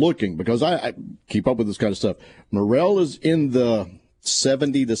and in looking, because I keep up with this kind of stuff. Morrell is in the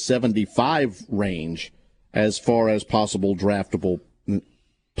 70 to 75 range as far as possible draftable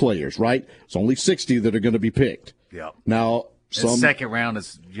players, right? It's only 60 that are going to be picked. Yeah. Now, second round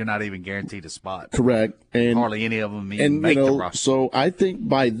you're not even guaranteed a spot. Correct. And hardly any of them even make the roster. So I think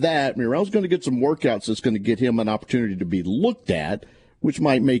by that, Morrell's going to get some workouts that's going to get him an opportunity to be looked at, which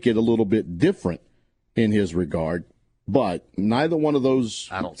might make it a little bit different in his regard. But neither one of those,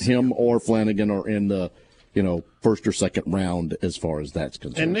 him or Flanagan, are in the first or second round as far as that's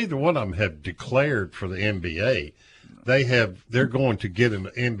concerned. And neither one of them have declared for the NBA. They're going to get an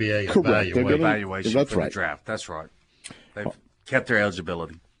NBA evaluation for the draft. That's right. They've kept their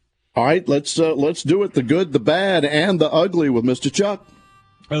eligibility. All right, let's do it. The good, the bad, and the ugly with Mr. Chuck.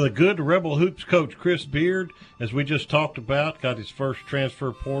 Well, the good, Rebel Hoops coach Chris Beard, as we just talked about, got his first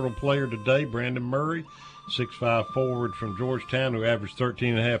transfer portal player today, Brandon Murray, 6'5" forward from Georgetown, who averaged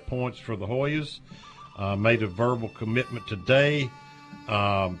 13.5 points for the Hoyas. Made a verbal commitment today.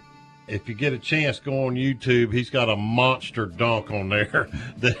 If you get a chance, go on YouTube. He's got a monster dunk on there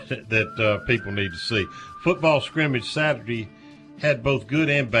that people need to see. Football scrimmage Saturday had both good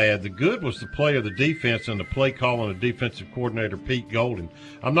and bad. The good was the play of the defense and the play calling of defensive coordinator Pete Golding.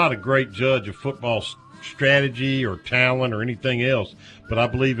 I'm not a great judge of football strategy or talent or anything else, but I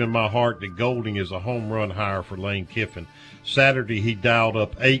believe in my heart that Golding is a home run hire for Lane Kiffin. Saturday he dialed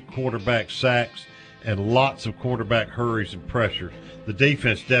up 8 quarterback sacks and lots of quarterback hurries and pressures. The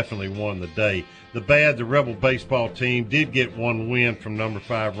defense definitely won the day. The bad, the Rebel baseball team did get one win from number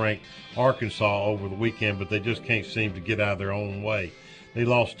 5 ranked Arkansas over the weekend, but they just can't seem to get out of their own way. They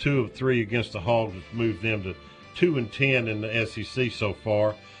lost 2 of 3 against the Hogs, which moved them to 2-10 in the SEC so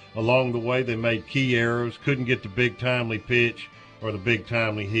far. Along the way, they made key errors, couldn't get the big timely pitch or the big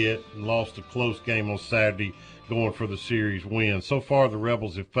timely hit, and lost a close game on Saturday going for the series win. So far, the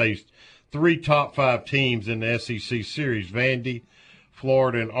Rebels have faced 3 top 5 teams in the SEC series, Vandy,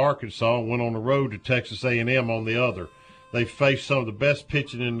 Florida, and Arkansas, and went on the road to Texas A&M on the other. They faced some of the best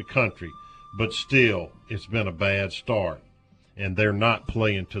pitching in the country, but still, it's been a bad start, and they're not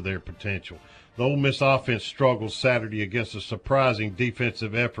playing to their potential. The Ole Miss offense struggled Saturday against a surprising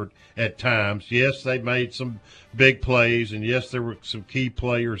defensive effort at times. Yes, they made some big plays, and yes, there were some key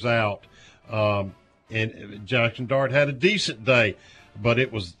players out. and Jackson Dart had a decent day, but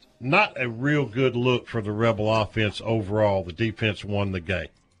it was not a real good look for the Rebel offense overall. The defense won the game.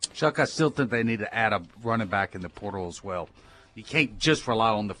 Chuck, I still think they need to add a running back in the portal as well. You can't just rely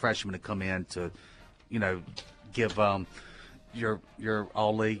on the freshmen to come in to, give your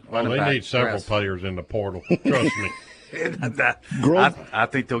all-league running back. They need several players in the portal. Trust me. I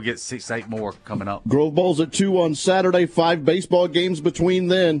think they'll get 6-8 more coming up. Grove Bowl's at 2 on Saturday, 5 baseball games between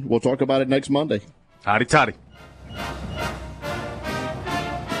then. We'll talk about it next Monday. Howdy toddy.